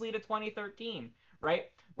hilariously to 2013, right?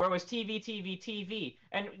 Where it was TV.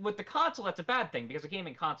 And with the console, that's a bad thing because a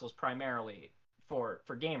gaming console is primarily for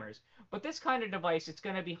gamers. But this kind of device, it's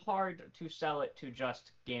going to be hard to sell it to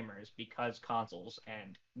just gamers because consoles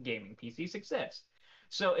and gaming PCs exist.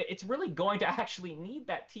 So it's really going to actually need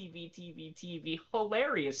that TV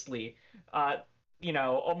hilariously.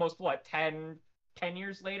 Almost what, 10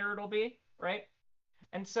 years later it'll be, right?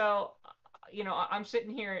 And so, I'm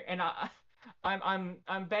sitting here and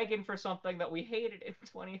I'm begging for something that we hated in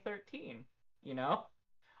 2013,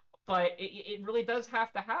 But it really does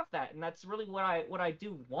have to have that, and that's really what I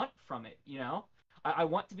do want from it, I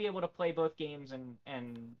want to be able to play both games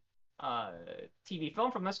and TV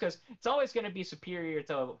film from this, because it's always going to be superior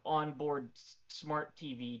to onboard smart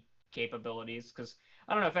TV capabilities. Because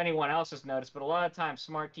I don't know if anyone else has noticed, but a lot of times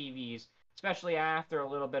smart TVs, especially after a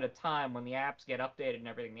little bit of time when the apps get updated and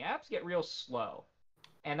everything, the apps get real slow.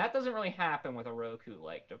 And that doesn't really happen with a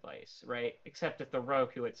Roku-like device, right? Except if the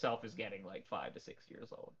Roku itself is getting like 5 to 6 years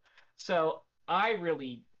old. So I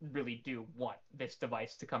really, really do want this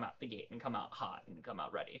device to come out the gate and come out hot and come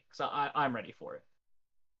out ready. So I'm ready for it.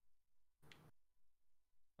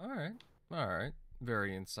 All right.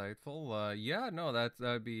 Very insightful. Yeah, no,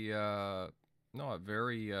 that'd be no, a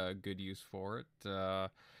very good use for it.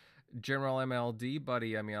 General MLD,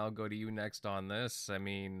 buddy, I mean, I'll go to you next on this. I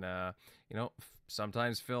mean,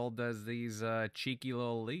 sometimes Phil does these cheeky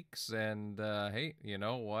little leaks, and hey, you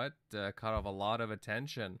know what? Caught off a lot of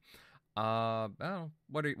attention.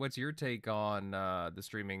 What's your take on the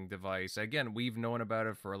streaming device? Again, we've known about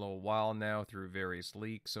it for a little while now through various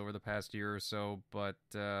leaks over the past year or so, but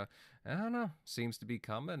I don't know, seems to be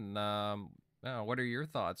coming. What are your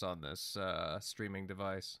thoughts on this streaming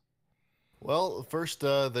device? Well, first,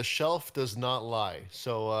 the shelf does not lie.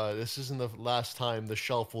 So this isn't the last time the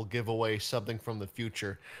shelf will give away something from the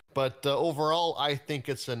future. But overall, I think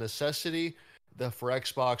it's a necessity for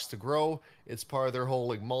Xbox to grow. It's part of their whole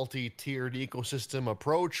like multi-tiered ecosystem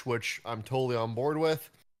approach, which I'm totally on board with.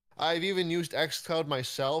 I've even used xCloud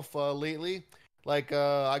myself lately. Like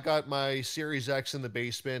I got my Series X in the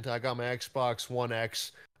basement. I got my Xbox One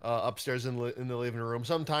X upstairs in the living room.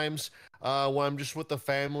 Sometimes when I'm just with the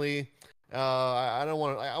family. I don't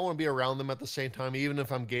want to. I want to be around them at the same time, even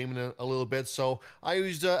if I'm gaming a little bit. So I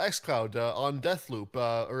used xCloud on Deathloop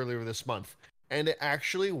earlier this month, and it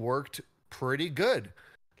actually worked pretty good.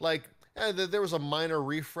 Like there was a minor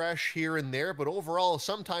refresh here and there, but overall,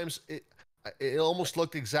 sometimes it almost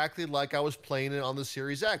looked exactly like I was playing it on the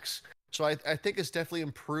Series X. So I think it's definitely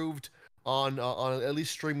improved on at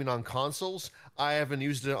least streaming on consoles. I haven't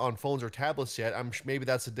used it on phones or tablets yet. Maybe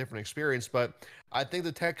that's a different experience, but I think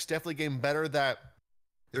the tech's definitely getting better, that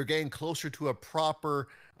they're getting closer to a proper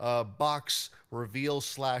box reveal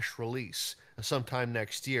 / release sometime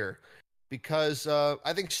next year. Because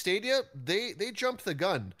I think Stadia, they jumped the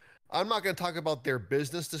gun. I'm not going to talk about their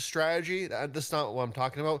business strategy. That's not what I'm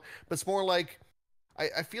talking about. But it's more like,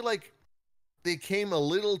 I feel like they came a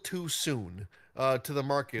little too soon to the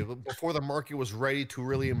market before the market was ready to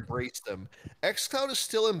really embrace them. xCloud is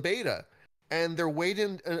still in beta, and they're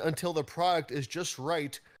waiting until the product is just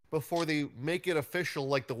right before they make it official,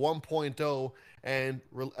 like the 1.0, and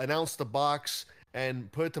announce the box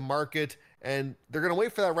and put it to market. And they're going to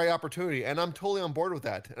wait for that right opportunity, and I'm totally on board with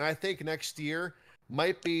that. And I think next year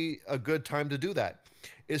might be a good time to do that.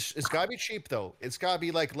 It's got to be cheap though. It's got to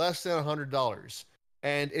be like less than $100,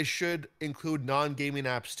 and it should include non-gaming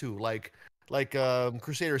apps too, like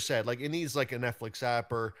Crusader said, like it needs like a Netflix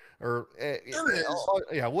app or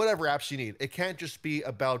yeah, whatever apps you need. It can't just be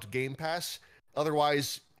about Game Pass.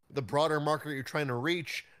 Otherwise, the broader market you're trying to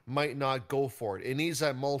reach might not go for it. It needs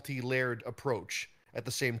that multi-layered approach at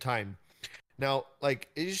the same time. Now, like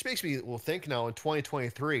it just makes me think now in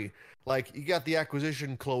 2023, like you got the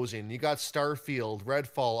acquisition closing, you got Starfield,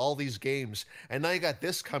 Redfall, all these games, and now you got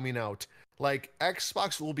this coming out. Like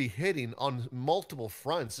Xbox will be hitting on multiple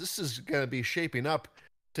fronts. This is going to be shaping up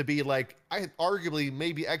to be like arguably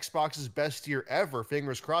maybe Xbox's best year ever.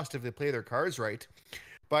 Fingers crossed if they play their cards right.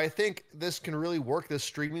 But I think this can really work. This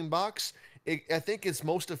streaming box, I think it's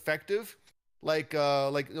most effective. Like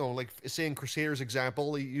say in Crusader's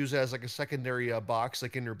example, you use it as like a secondary box,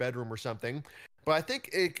 like in your bedroom or something. But I think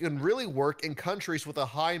it can really work in countries with a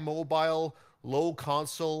high mobile, low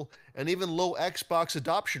console, and even low Xbox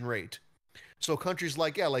adoption rate. So countries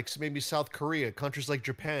like maybe South Korea, countries like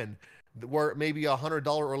Japan, where maybe $100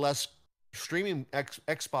 or less streaming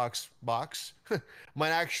Xbox box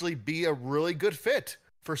might actually be a really good fit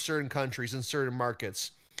for certain countries and certain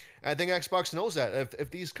markets. And I think Xbox knows that.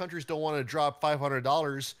 If these countries don't want to drop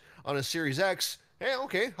 $500 on a Series X, hey,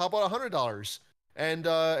 okay, how about $100? And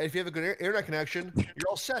if you have a good internet connection, you're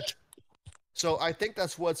all set. So I think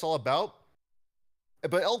that's what it's all about.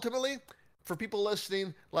 But ultimately, for people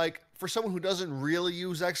listening, like for someone who doesn't really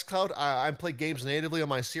use xCloud, I play games natively on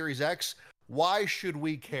my Series X. Why should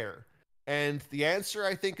we care? And the answer,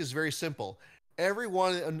 I think, is very simple. Every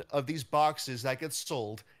one of these boxes that gets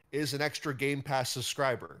sold is an extra Game Pass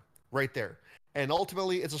subscriber right there. And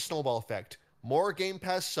ultimately, it's a snowball effect. More Game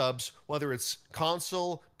Pass subs, whether it's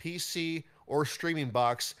console, PC, or streaming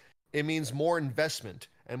box, it means more investment.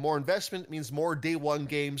 And more investment means more day one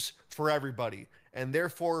games for everybody. And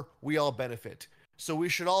therefore, we all benefit. So we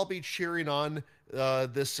should all be cheering on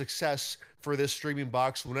this success for this streaming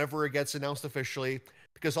box whenever it gets announced officially,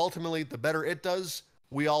 because ultimately, the better it does,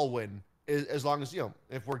 we all win. As long as,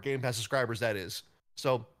 if we're Game Pass subscribers, that is.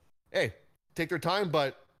 So, hey, take their time,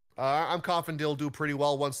 but I'm confident they'll do pretty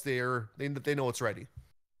well once they know it's ready.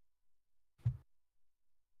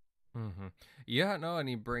 Mm-hmm. Yeah, no, and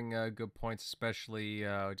you bring good points, especially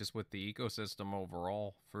just with the ecosystem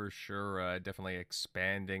overall, for sure. Definitely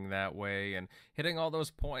expanding that way and hitting all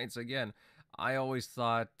those points. Again, I always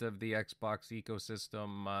thought of the Xbox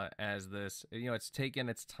ecosystem as this, it's taken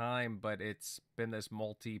its time, but it's been this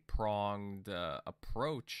multi-pronged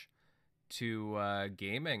approach to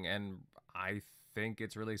gaming, and I think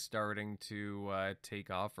it's really starting to take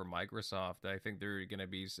off for Microsoft. I think they're going to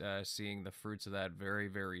be seeing the fruits of that very,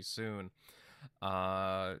 very soon.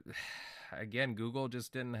 Again, Google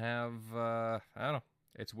just didn't have, I don't know,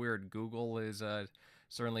 it's weird. Google is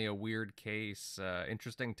certainly a weird case.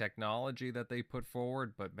 Interesting technology that they put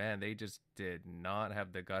forward, but man, they just did not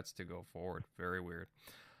have the guts to go forward. Very weird.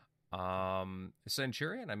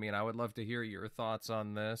 Centurion, I mean, I would love to hear your thoughts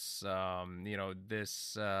on this.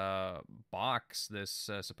 This box, this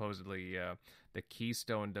supposedly the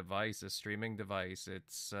Keystone device, the streaming device,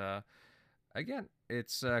 it's again,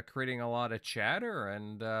 it's creating a lot of chatter.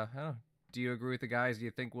 And I don't know, do you agree with the guys? Do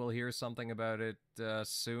you think we'll hear something about it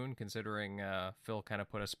soon, considering Phil kind of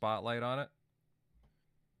put a spotlight on it?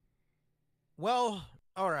 Well,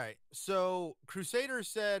 all right. So Crusader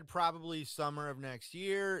said probably summer of next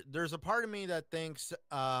year. There's a part of me that thinks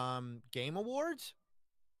Game Awards,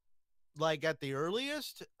 like at the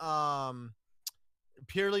earliest,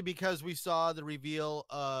 purely because we saw the reveal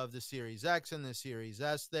of the Series X and the Series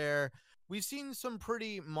S there. We've seen some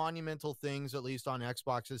pretty monumental things, at least on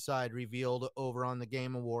Xbox's side, revealed over on the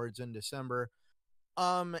Game Awards in December.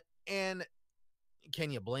 And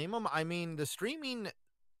can you blame them? I mean, the streaming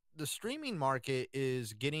market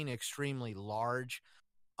is getting extremely large.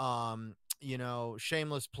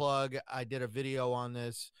 Shameless plug, I did a video on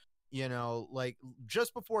this, like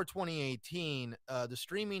just before 2018, the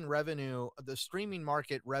streaming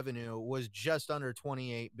market revenue was just under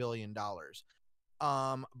 $28 billion.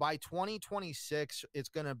 By 2026, it's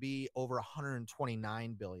going to be over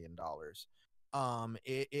 $129 billion.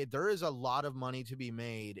 There is a lot of money to be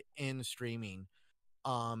made in streaming.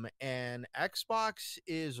 And Xbox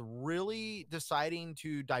is really deciding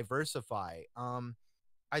to diversify.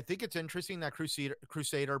 I think it's interesting that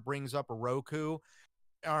Crusader brings up a Roku.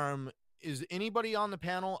 Is anybody on the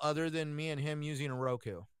panel other than me and him using a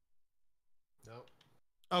Roku? No.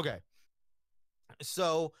 Okay.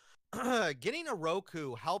 So getting a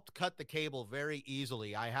Roku helped cut the cable very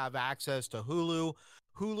easily. I have access to Hulu.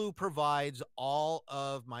 Hulu provides all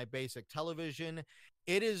of my basic television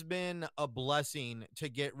it has been a blessing to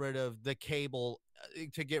get rid of the cable,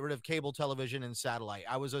 to get rid of cable television and satellite.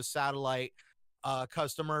 I was a satellite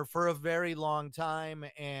customer for a very long time,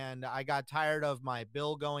 and I got tired of my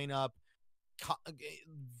bill going up,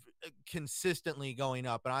 consistently going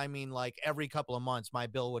up. And I mean, like every couple of months, my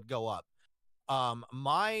bill would go up.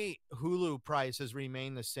 My Hulu price has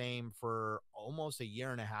remained the same for almost a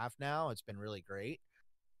year and a half now. It's been really great.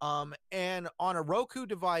 And on a Roku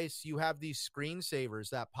device, you have these screensavers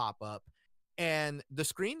that pop up, and the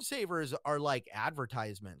screensavers are like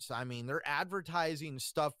advertisements. I mean, they're advertising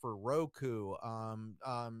stuff for Roku, and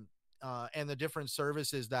the different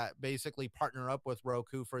services that basically partner up with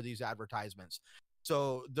Roku for these advertisements.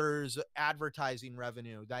 So there's advertising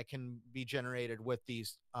revenue that can be generated with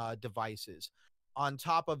these devices. On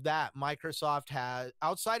top of that, Microsoft has,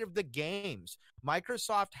 outside of the games,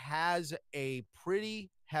 Microsoft has a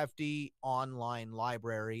pretty hefty online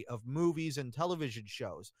library of movies and television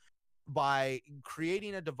shows. By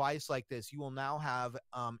creating a device like this, you will now have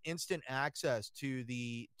instant access to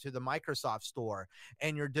the Microsoft Store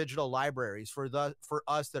and your digital libraries. For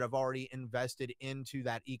us that have already invested into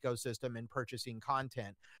that ecosystem and purchasing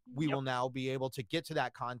content, we will now be able to get to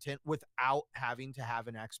that content without having to have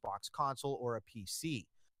an Xbox console or a PC.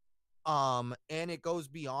 And it goes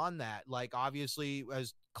beyond that. Like, obviously,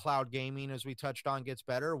 as cloud gaming, as we touched on, gets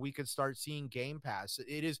better, we could start seeing Game Pass.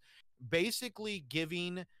 It is basically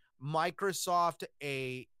giving Microsoft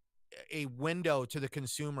a window to the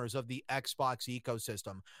consumers of the Xbox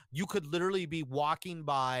ecosystem. You could literally be walking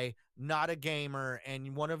by, not a gamer,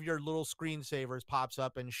 and one of your little screensavers pops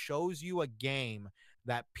up and shows you a game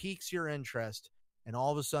that piques your interest, and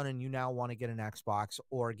all of a sudden you now want to get an Xbox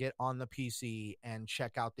or get on the PC and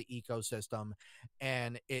check out the ecosystem.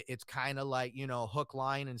 And it's kind of like, hook,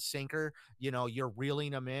 line, and sinker. You're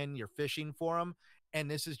reeling them in, you're fishing for them,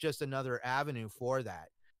 and this is just another avenue for that.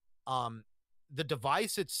 The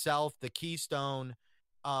device itself, the Keystone,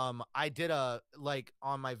 I did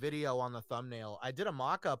on my video on the thumbnail, I did a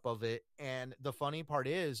mock-up of it, and the funny part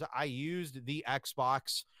is I used the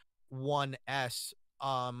Xbox One S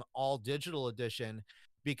all digital edition,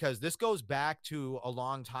 because this goes back to a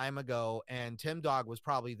long time ago, and Tim Dog was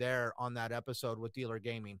probably there on that episode with Dealer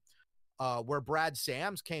Gaming, where Brad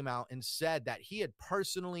Sams came out and said that he had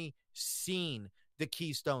personally seen the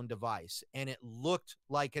Keystone device and it looked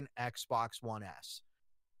like an Xbox One S.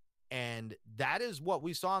 And that is what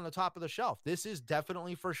we saw on the top of the shelf. This is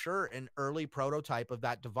definitely for sure an early prototype of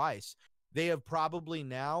that device. They have probably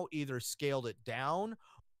now either scaled it down,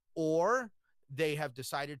 or they have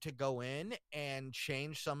decided to go in and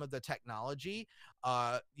change some of the technology.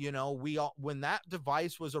 When that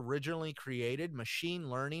device was originally created,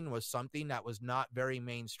 machine learning was something that was not very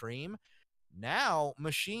mainstream. Now,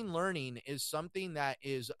 machine learning is something that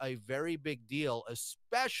is a very big deal,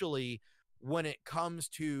 especially when it comes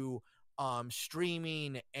to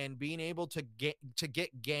streaming and being able to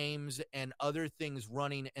get games and other things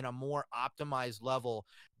running in a more optimized level,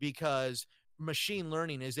 because machine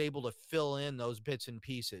learning is able to fill in those bits and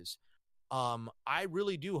pieces. I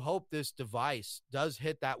really do hope this device does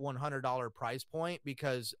hit that $100 price point,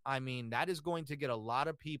 because I mean, that is going to get a lot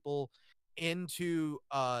of people into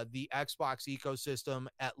the Xbox ecosystem,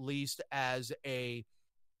 at least as a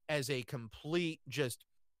complete, just,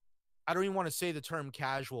 I don't even want to say the term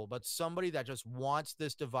casual, but somebody that just wants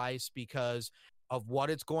this device because of what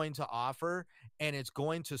it's going to offer, and it's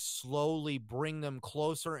going to slowly bring them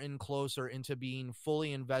closer and closer into being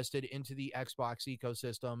fully invested into the Xbox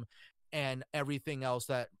ecosystem and everything else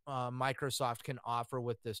that Microsoft can offer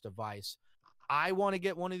with this device. I want to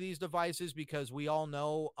get one of these devices because we all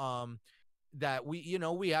know that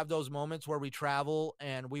we have those moments where we travel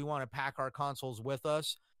and we want to pack our consoles with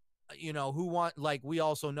us. We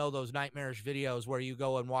also know those nightmarish videos where you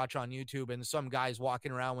go and watch on YouTube and some guy's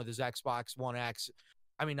walking around with his Xbox One X,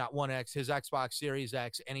 not One X, his Xbox Series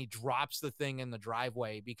X, and he drops the thing in the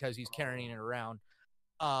driveway because he's carrying it around.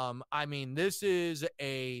 This is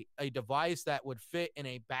a device that would fit in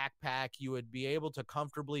a backpack. You would be able to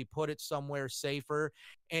comfortably put it somewhere safer.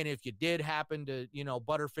 And if you did happen to,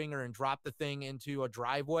 Butterfinger and drop the thing into a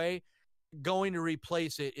driveway, going to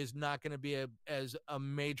replace it is not going to be as a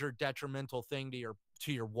major detrimental thing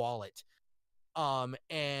to your wallet.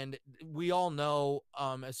 And we all know,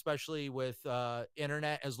 especially with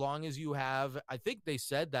internet, as long as you have, I think they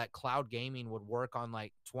said that cloud gaming would work on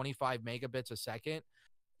like 25 megabits a second.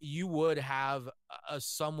 You would have a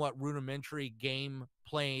somewhat rudimentary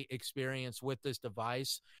gameplay experience with this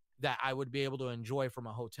device that I would be able to enjoy from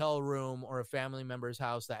a hotel room or a family member's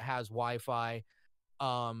house that has Wi-Fi.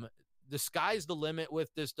 The sky's the limit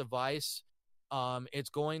with this device. It's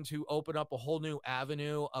going to open up a whole new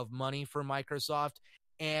avenue of money for Microsoft,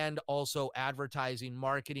 and also advertising,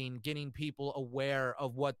 marketing, getting people aware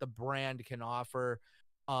of what the brand can offer.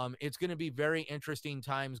 It's going to be very interesting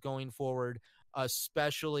times going forward,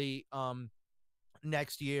 especially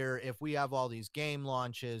next year if we have all these game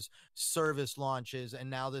launches, service launches, and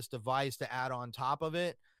now this device to add on top of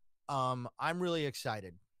it. I'm really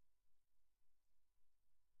excited.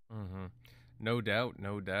 Mm-hmm. No doubt,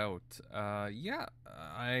 no doubt. Yeah,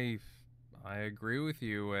 I agree with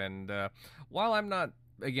you. And while I'm not,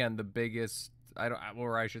 again, the biggest, I don't,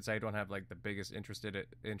 or I should say, I don't have like the biggest interest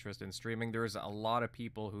in streaming. There's a lot of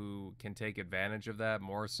people who can take advantage of that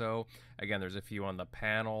more so. Again, there's a few on the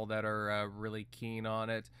panel that are really keen on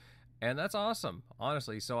it, and that's awesome,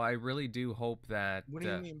 honestly. So I really do hope that. What do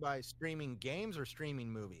you mean by streaming games or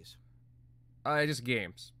streaming movies? Just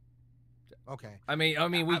games. Okay. I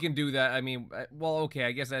mean, we can do that. I mean, well, okay,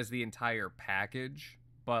 I guess as the entire package,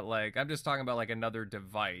 but like, I'm just talking about like another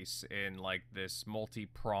device in like this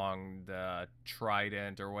multi-pronged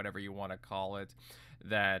trident or whatever you want to call it.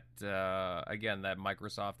 That again, that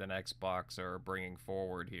Microsoft and Xbox are bringing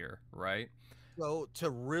forward here, right? So to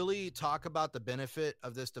really talk about the benefit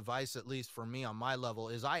of this device, at least for me on my level,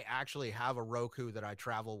 is I actually have a Roku that I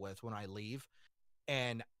travel with when I leave,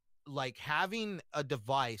 and like having a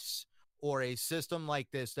device or a system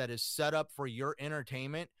like this that is set up for your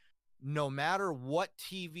entertainment, no matter what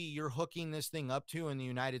TV you're hooking this thing up to in the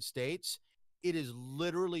United States, it is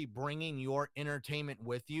literally bringing your entertainment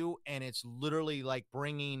with you. And it's literally like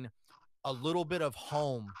bringing a little bit of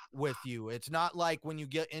home with you. It's not like when you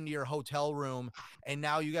get into your hotel room and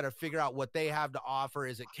now you got to figure out what they have to offer.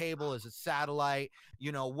 Is it cable? Is it satellite?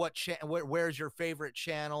 You know, where's your favorite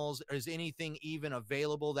channels? Is anything even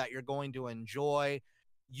available that you're going to enjoy?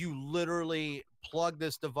 You literally plug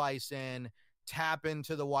this device in, tap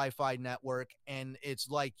into the Wi-Fi network, and it's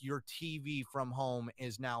like your TV from home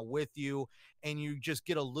is now with you, and you just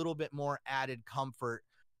get a little bit more added comfort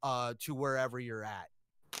to wherever you're at.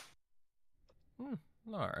 All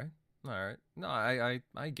right. No,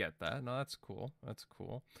 I get that. No, that's cool. That's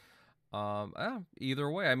cool. Either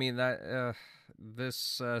way, I mean that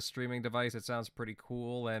this streaming device, it sounds pretty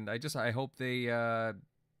cool, and I hope they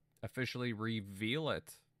officially reveal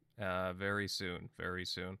it very soon, very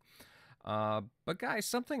soon. But guys,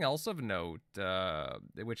 something else of note,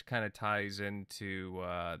 which kind of ties into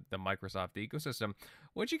the Microsoft ecosystem.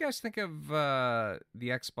 What do you guys think of the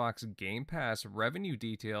Xbox Game Pass revenue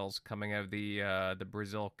details coming out of the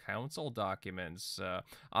Brazil Council documents?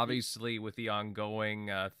 Obviously, with the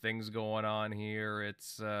ongoing things going on here,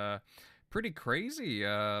 it's pretty crazy.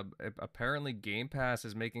 Apparently, Game Pass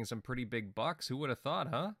is making some pretty big bucks. Who would have thought,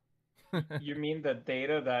 huh? You mean the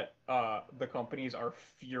data that the companies are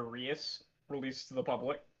furious released to the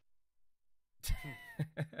public?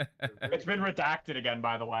 It's been redacted again,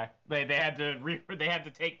 by the way. They had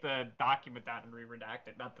to take the document down and re-redact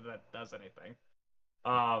it. Not that that does anything.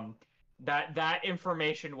 That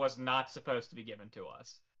information was not supposed to be given to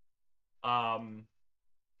us. And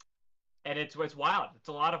it's wild. It's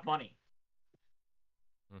a lot of money.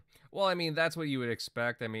 Well, I mean, that's what you would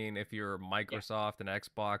expect. I mean, if you're Microsoft and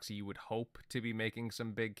Xbox, you would hope to be making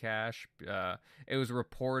some big cash. It was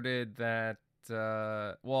reported that,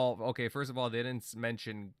 well, okay, first of all, they didn't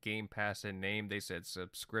mention Game Pass in name. They said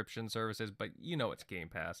subscription services, but you know it's Game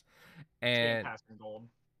Pass. And Game Pass and Gold.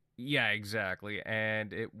 Yeah, exactly.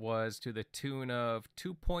 And it was to the tune of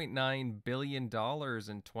 $2.9 billion in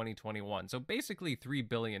 2021. So basically $3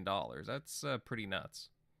 billion. That's pretty nuts.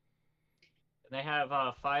 They have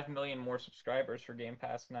 5 million more subscribers for Game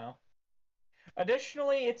Pass now.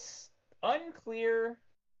 Additionally, it's unclear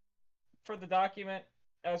for the document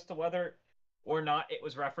as to whether or not it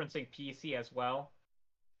was referencing PC as well.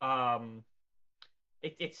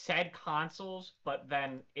 It said consoles, but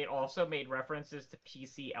then it also made references to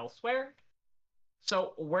PC elsewhere.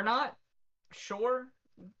 So we're not sure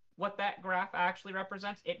what that graph actually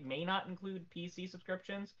represents. It may not include PC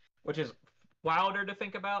subscriptions, which is wilder to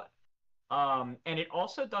think about. And it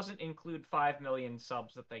also doesn't include 5 million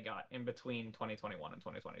subs that they got in between 2021 and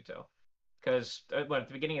 2022. Because at the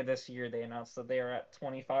beginning of this year, they announced that they are at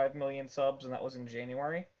 25 million subs, and that was in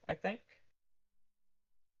January, I think.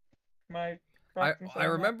 I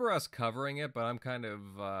remember us covering it, but I'm kind of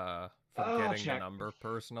forgetting the number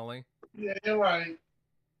personally. Yeah, you're right.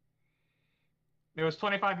 It was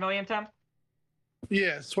 25 million, Tim?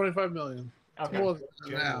 Yeah, it's 25 million. Okay. More than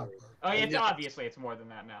that now. Oh, it's obviously it's more than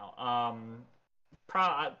that now.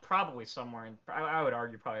 Probably somewhere in, I would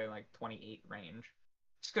argue probably like 28 range.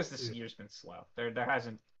 Just because this year's been slow. There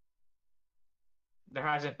hasn't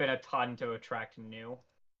been a ton to attract new.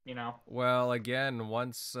 You know. Well, again,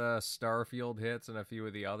 once Starfield hits and a few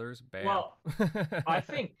of the others, bam. Well, I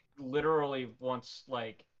think literally once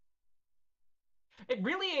like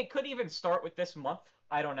it could even start with this month.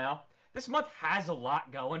 I don't know. This month has a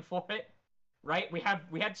lot going for it, right? We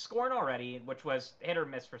had Scorn already, which was hit or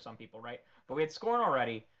miss for some people, right? But we had Scorn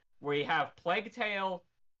already. We have Plague Tale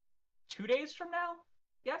 2 days from now.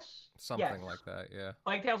 Yes, Something yes. like that. Yeah.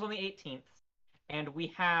 Plague Tale's on the 18th, and we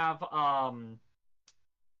have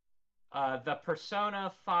the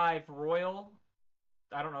Persona 5 Royal.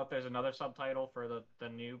 I don't know if there's another subtitle for the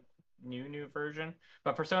new version,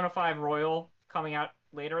 but Persona 5 Royal coming out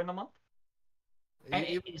later in the month. And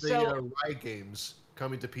Even so- the Riot games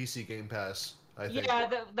coming to PC Game Pass. I think. Yeah,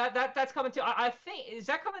 that's coming too. I think is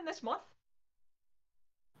that coming this month?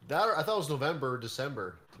 That I thought it was November,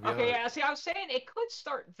 December. To be Okay, honest. yeah. See, I was saying it could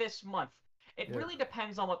start this month. It Yeah. really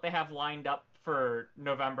depends on what they have lined up for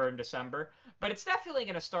November and December, but it's definitely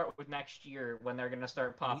going to start with next year when they're going to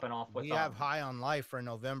start popping off with. We have High on Life for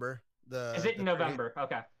November. Is it in November?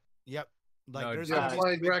 Okay. Yep. Like No, there's Yeah, Yeah, gonna be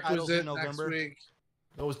playing big titles requisite in November. next week.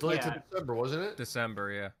 It was delayed Yeah. to December, wasn't it?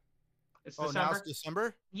 December, yeah. It's Oh, now December. it's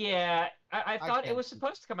December. Yeah, I thought it can't- was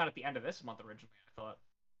supposed to come out at the end of this month originally. I thought.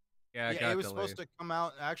 Yeah, it Yeah, got it was delayed. supposed to come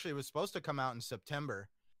out. Actually, it was supposed to come out in September,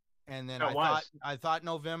 and then It was. I thought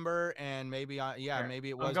November, and maybe Here, maybe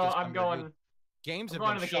it was. I'm December. going. Games I'm have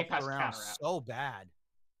going been to the Game shuffled Pass around counter app. so bad.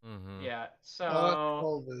 Mm-hmm. Yeah. So.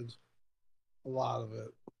 COVID. A lot of it.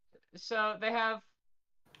 So they have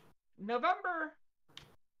November.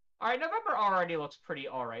 All right, November already looks pretty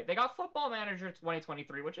all right. They got Football Manager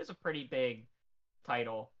 2023, which is a pretty big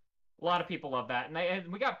title. A lot of people love that, and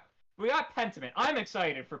we got Pentiment. I'm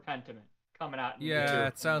excited for Pentiment coming out. Yeah, in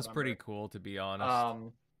it sounds November. pretty cool, to be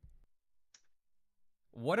honest.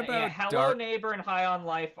 What Yeah, about Hello Dark? Neighbor and High on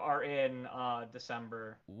Life are in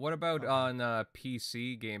December. What about Okay. on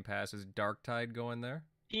PC Game Pass? Is Dark Tide going there?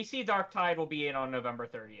 PC Dark Tide will be in on November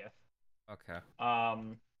 30th. Okay.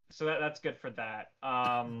 So that's good for that.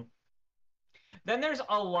 Then there's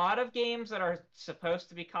a lot of games that are supposed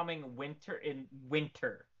to be coming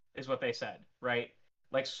winter is what they said, right?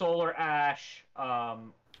 Like Solar Ash,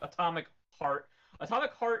 Atomic Heart.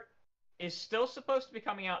 Atomic Heart is still supposed to be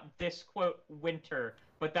coming out this quote winter,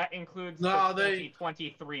 but that includes No, the they-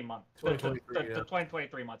 2023 month. The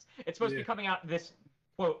 2023 months. It's supposed to be Yeah. coming out this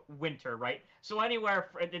quote winter, right? So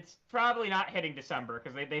it's probably not hitting December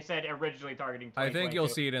because they said originally targeting. I think you'll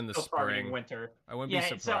 2022, see it in the still targeting spring. winter. I wouldn't Yeah,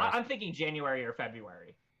 be surprised. so I'm thinking January or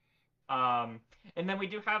February. And then we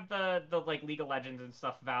do have the like League of Legends and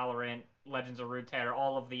stuff, Valorant, Legends of Runeterra,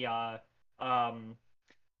 all of the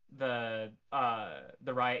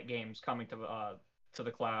Riot games coming to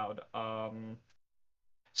the cloud.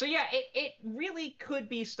 So yeah, it really could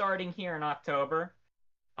be starting here in October.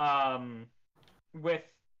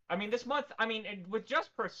 This month, with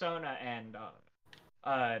just Persona and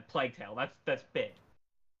Plague Tale, that's big,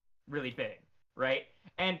 really big, right?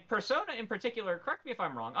 And Persona in particular, correct me if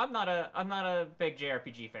I'm wrong. I'm not a big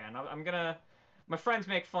JRPG fan. My friends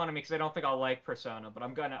make fun of me because they don't think I'll like Persona, but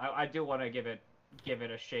I do want to give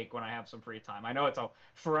it a shake when I have some free time. I know it's a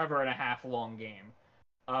forever and a half long game.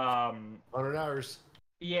 100 hours.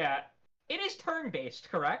 Yeah, it is turn-based,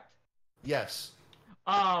 correct? Yes.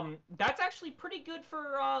 That's actually pretty good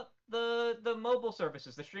for the mobile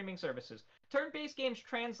services, the streaming services. Turn-based games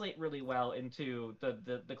translate really well into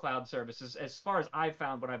the cloud services, as far as I've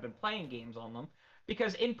found when I've been playing games on them,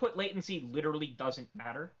 because input latency literally doesn't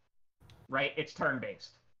matter, right? It's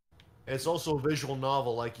turn-based. It's also a visual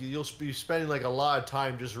novel. Like you'll be spending like a lot of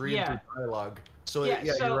time just reading through dialogue. So Yeah,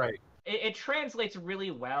 yeah, so- you're right. It translates really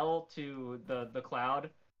well to the cloud.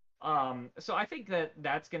 So I think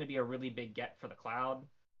that's going to be a really big get for the cloud.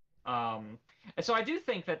 And so I do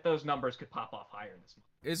think that those numbers could pop off higher this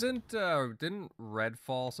month. Didn't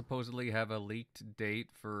Redfall supposedly have a leaked date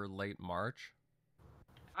for late March?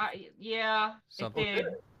 Yeah, Something- it did.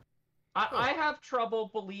 I have trouble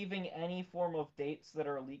believing any form of dates that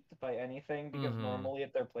are leaked by anything because Mhm. normally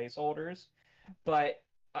they're placeholders. But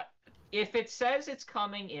if it says it's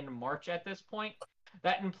coming in March at this point,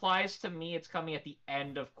 that implies to me it's coming at the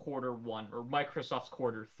end of Q1 or Microsoft's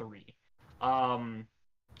Q3.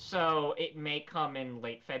 So it may come in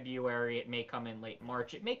late February, it may come in late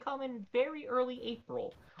March, it may come in very early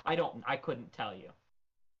April. I couldn't tell you.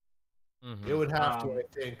 Mhm. It would have to, I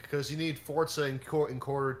think, because you need Forza in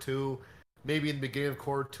Q2, maybe in the beginning of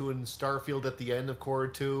Q2, and Starfield at the end of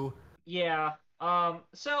Q2. Yeah.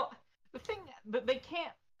 So the thing that they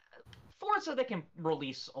can't Forza they can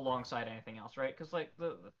release alongside anything else, right? Because like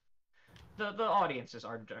the audiences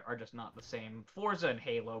are just not the same. Forza and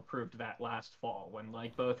Halo proved that last fall when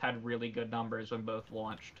like both had really good numbers when both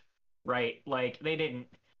launched, right? Like they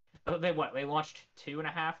launched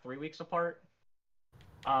 2.5, 3 weeks apart.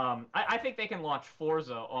 I think they can launch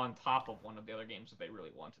Forza on top of one of the other games if they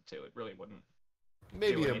really wanted to. It really wouldn't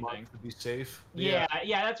Maybe do a anything. month to be safe. Yeah,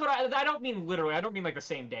 that's what I don't mean literally. I don't mean like the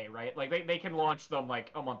same day, right? Like they can launch them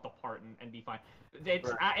like a month apart and be fine.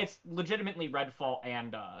 It's legitimately Redfall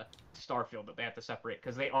and Starfield that they have to separate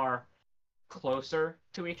because they are closer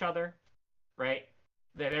to each other, right?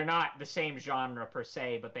 They're not the same genre per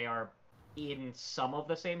se, but they are in some of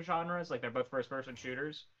the same genres. Like they're both first-person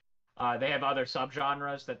shooters. They have other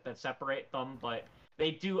subgenres that separate them, but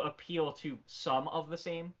they do appeal to some of the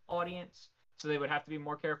same audience, so they would have to be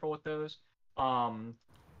more careful with those.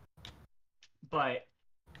 But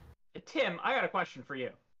Tim, I got a question for you.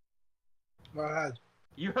 Go ahead.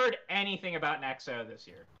 You heard anything about Nexo this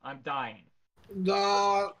year? I'm dying.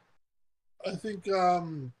 No, I think I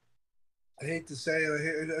hate to say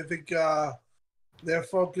it. I think their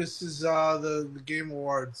focus is the Game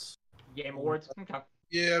Awards. Game Awards? Okay.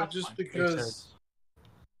 Yeah, That's just fine.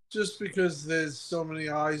 because there's so many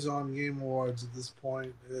eyes on Game Awards at this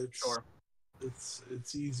point. Sure.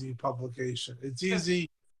 It's easy publication. It's easy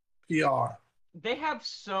PR. They have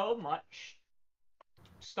so much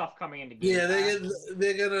stuff coming into Game Yeah, Pass.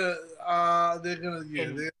 they're gonna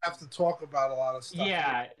they have to talk about a lot of stuff.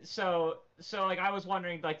 Yeah, so like I was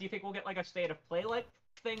wondering, like, do you think we'll get like a state of play like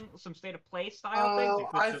thing, some state of play style things?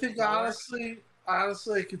 I think honestly, I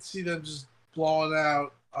could see them just blowing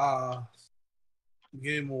out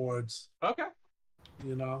Game Awards. Okay.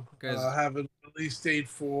 You know, 'Cause- have a release date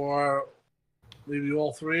for maybe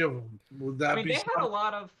all three of them. Would that I mean, be? they had a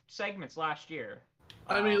lot of segments last year.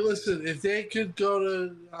 I mean, listen, if they could go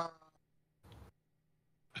to,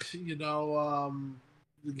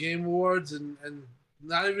 the Game Awards and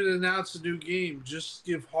not even announce a new game, just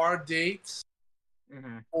give hard dates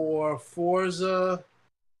Mhm. for Forza,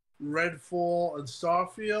 Redfall, and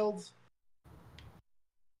Starfield.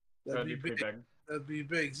 That'd be pretty big. That'd be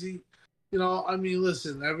big. See, I mean,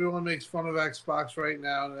 listen, everyone makes fun of Xbox right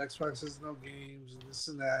now, and Xbox has no games and this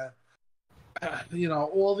and that.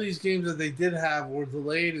 All these games that they did have were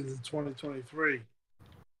delayed into 2023.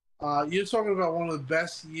 You're talking about one of the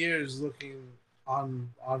best years looking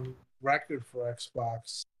on record for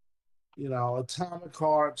Xbox. Atomic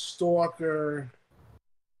Heart, Stalker.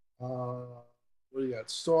 What do you got?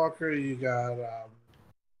 Stalker. You got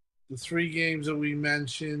the 3 games that we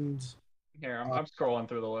mentioned. Here, I'm scrolling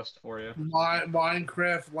through the list for you.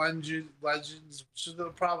 Minecraft Legends, which is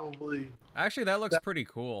probably. Actually, that looks pretty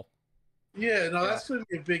cool. Yeah, no, that's going to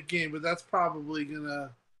be a big game, but that's probably going to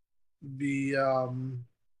be,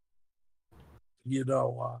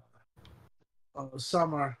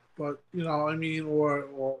 summer. But I mean,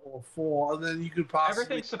 or fall, and then you could possibly.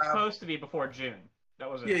 Everything's supposed to be before June. That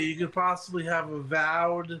was it. Yeah, you could possibly have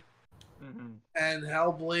Avowed Mm-hmm. and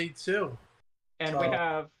Hellblade too. And we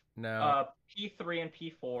have No. P3 and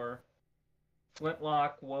P4,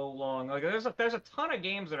 Flintlock, Wolong. Like there's a ton of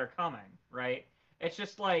games that are coming, right? It's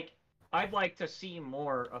just like I'd like to see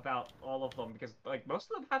more about all of them because like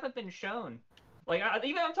most of them haven't been shown. Like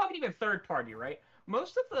I'm talking even third party, right?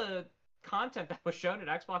 Most of the content that was shown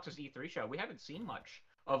at Xbox's E3 show, we haven't seen much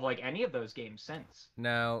of like any of those games since.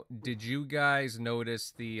 Now, did you guys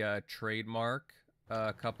notice the trademark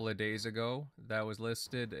a couple of days ago that was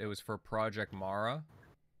listed? It was for Project Mara.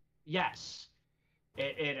 Yes.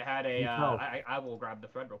 It had a. I will grab the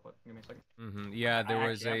thread real quick. Give me a second. Mm-hmm. Yeah, there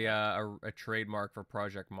was actually a trademark for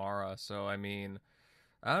Project Mara. So I mean,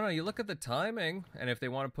 I don't know. You look at the timing, and if they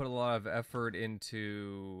want to put a lot of effort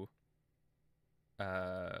into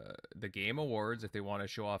the Game Awards, if they want to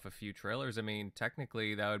show off a few trailers, I mean,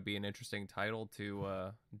 technically that would be an interesting title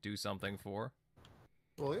to do something for.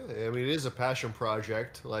 Well, yeah, I mean, it is a passion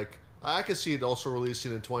project. Like, I could see it also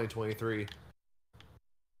releasing in 2023.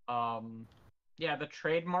 Yeah, the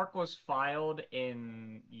trademark was filed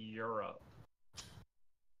in Europe.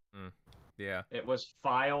 Yeah. It was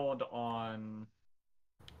filed on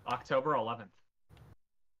October 11th.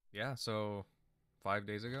 Yeah, so 5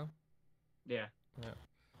 days ago? Yeah.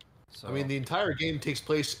 So I mean, the entire game takes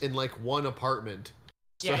place in like one apartment.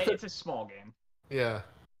 Yeah, So- it's a small game. Yeah.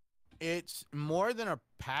 It's more than a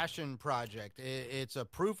passion project. It's a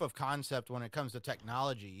proof of concept when it comes to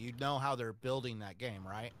technology. You know how they're building that game,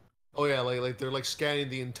 right? Oh yeah, like they're like scanning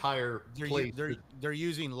the entire place. They're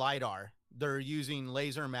using LiDAR. They're using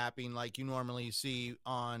laser mapping like you normally see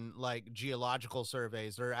on like geological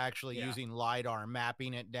surveys. They're actually using LiDAR,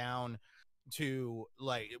 mapping it down to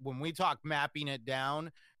like when we talk mapping it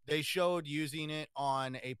down, they showed using it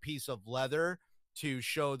on a piece of leather to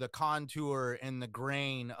show the contour and the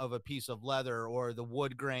grain of a piece of leather or the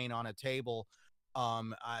wood grain on a table.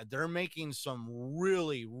 They're making some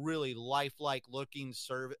really, really lifelike looking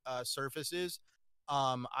surfaces.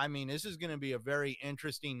 I mean, this is going to be a very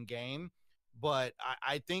interesting game, but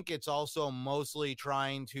I think it's also mostly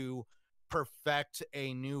trying to perfect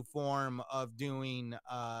a new form of doing,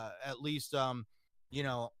 at least, you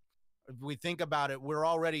know, if we think about it, we're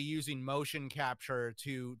already using motion capture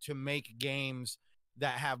to make games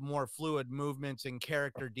that have more fluid movements and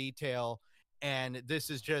character detail. And this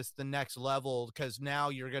is just the next level, because now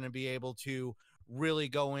you're going to be able to really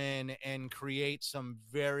go in and create some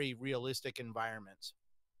very realistic environments.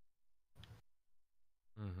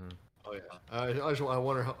 Mm-hmm. Oh yeah.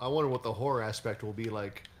 I wonder what the horror aspect will be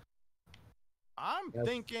like. I'm Yes.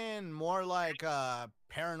 thinking more like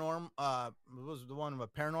paranormal. What was the one of a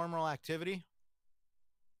Paranormal Activity?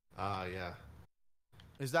 Yeah.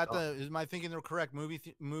 Is that am I thinking the correct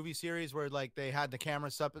movie series where like they had the camera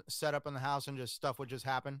set up in the house and just stuff would just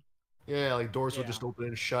happen? Yeah, like doors would Yeah. just open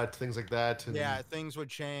and shut, things like that. And Yeah, things would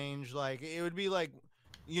change. Like it would be like,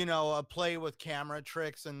 you know, a play with camera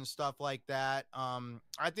tricks and stuff like that. I'm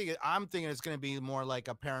thinking it's going to be more like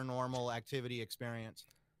a Paranormal Activity experience.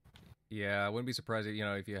 Yeah, I wouldn't be surprised if,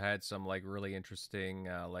 if you had some like really interesting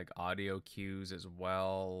like audio cues as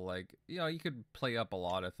well. Like, you could play up a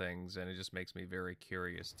lot of things, and it just makes me very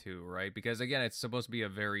curious too, right? Because again, it's supposed to be a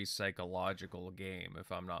very psychological game,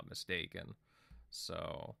 if I'm not mistaken.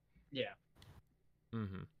 So, Yeah.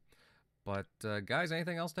 mm-hmm. But guys,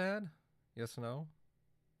 anything else to add? Yes or no?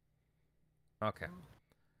 Okay.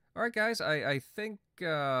 All right, guys. I think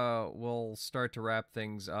we'll start to wrap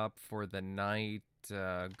things up for the night.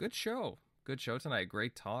 Good show tonight.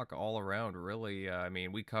 Great talk all around, really. I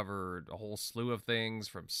mean, we covered a whole slew of things,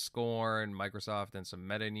 from Scorn, Microsoft, and some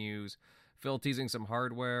meta news, Phil teasing some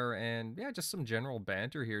hardware, and yeah, just some general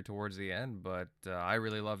banter here towards the end. But I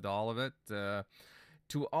really loved all of it.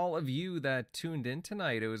 To all of you that tuned in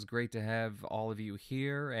tonight, it was great to have all of you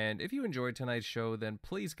here. And if you enjoyed tonight's show, then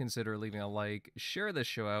please consider leaving a like, share this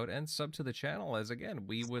show out, and sub to the channel, as again,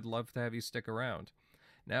 we would love to have you stick around.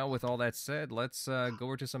 Now, with all that said, let's go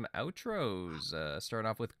over to some outros. Starting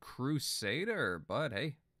off with Crusader. But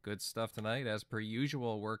hey, good stuff tonight, as per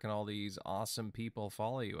usual. Where can all these awesome people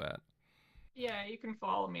follow you at? Yeah, you can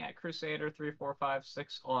follow me at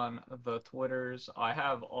Crusader3456 on the Twitters. I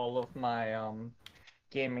have all of my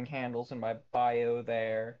gaming handles in my bio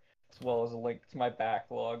there, as well as a link to my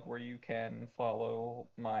backlog where you can follow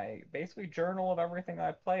my basically journal of everything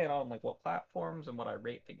I play and on like what platforms and what I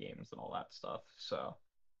rate the games and all that stuff. So,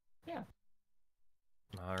 yeah.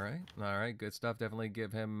 All right, good stuff. Definitely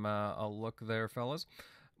give him a look there, fellas.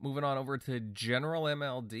 Moving on over to General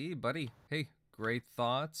MLD, buddy. Hey, great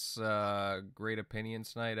thoughts, great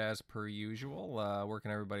opinions tonight, as per usual. Where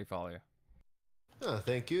can everybody follow you?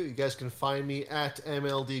 Thank you. You guys can find me at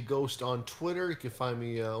MLD Ghost on Twitter. You can find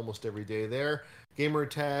me almost every day there. Gamer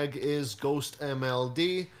tag is Ghost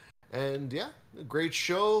MLD. And yeah, great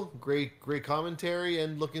show, great commentary,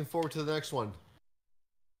 and looking forward to the next one.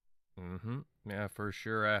 Mm-hmm. Yeah, for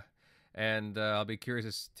sure. And I'll be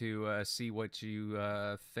curious to see what you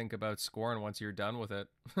think about Scorn once you're done with it.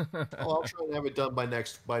 I'll try and have it done by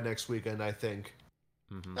next weekend, I think.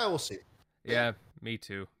 Mm-hmm. We'll see. Yeah, me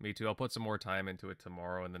too. I'll put some more time into it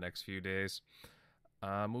tomorrow in the next few days.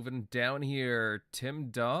 Moving down here, Tim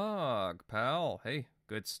Dog, pal. Hey,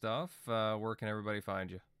 good stuff. Where can everybody find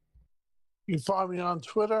you? You can find me on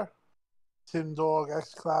Twitter, Tim Dog,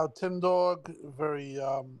 xCloud Tim Dog. Very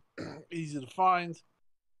easy to find.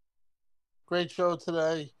 Great show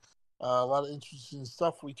today. A lot of interesting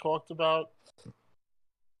stuff we talked about.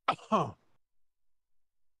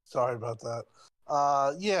 Sorry about that.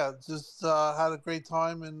 Yeah, just had a great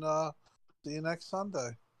time, and see you next Sunday.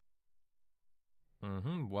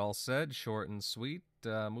 Mm-hmm. Well said, short and sweet.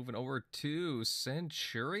 Moving over to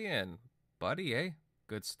Centurion, buddy. Hey,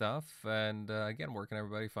 good stuff. And again, where can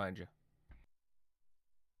everybody find you?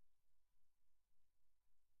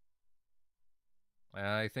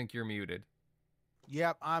 I think you're muted.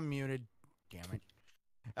 Yep, I'm muted. Damn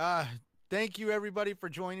it. Thank you everybody for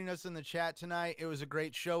joining us in the chat tonight. It was a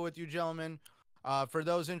great show with you gentlemen. For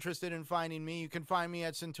those interested in finding me, you can find me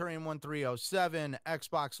at Centurion1307,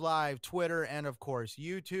 Xbox Live, Twitter, and of course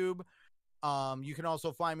YouTube. You can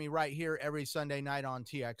also find me right here every Sunday night on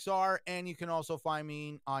TXR, and you can also find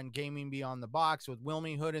me on Gaming Beyond the Box with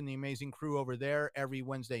Wilmy Hood and the amazing crew over there every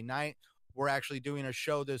Wednesday night. We're actually doing a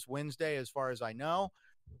show this Wednesday, as far as I know.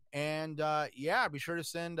 And yeah, be sure to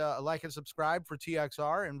send a like and subscribe for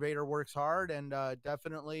TXR. Invader works hard, and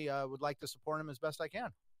definitely would like to support him as best I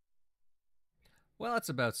can. Well, it's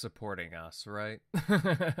about supporting us, right?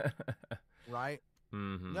 right?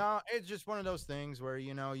 Mm-hmm. No, it's just one of those things where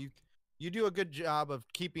you do a good job of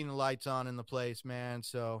keeping the lights on in the place, man.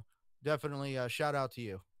 So definitely shout out to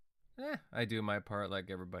you. I do my part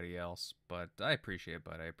like everybody else, but I appreciate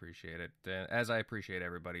it, as I appreciate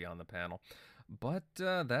everybody on the panel. But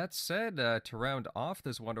that said, to round off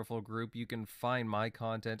this wonderful group, you can find my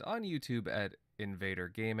content on YouTube at Invader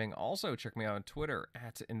Gaming. Also, check me out on Twitter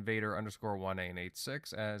at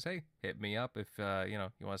Invader_1986. As hey, hit me up if you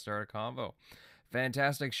want to start a convo.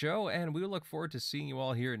 Fantastic show, and we look forward to seeing you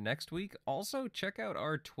all here next week. Also, check out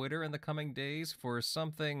our Twitter in the coming days for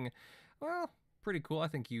something, well, pretty cool. I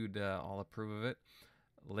think you'd all approve of it.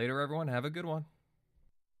 Later, everyone. Have a good one.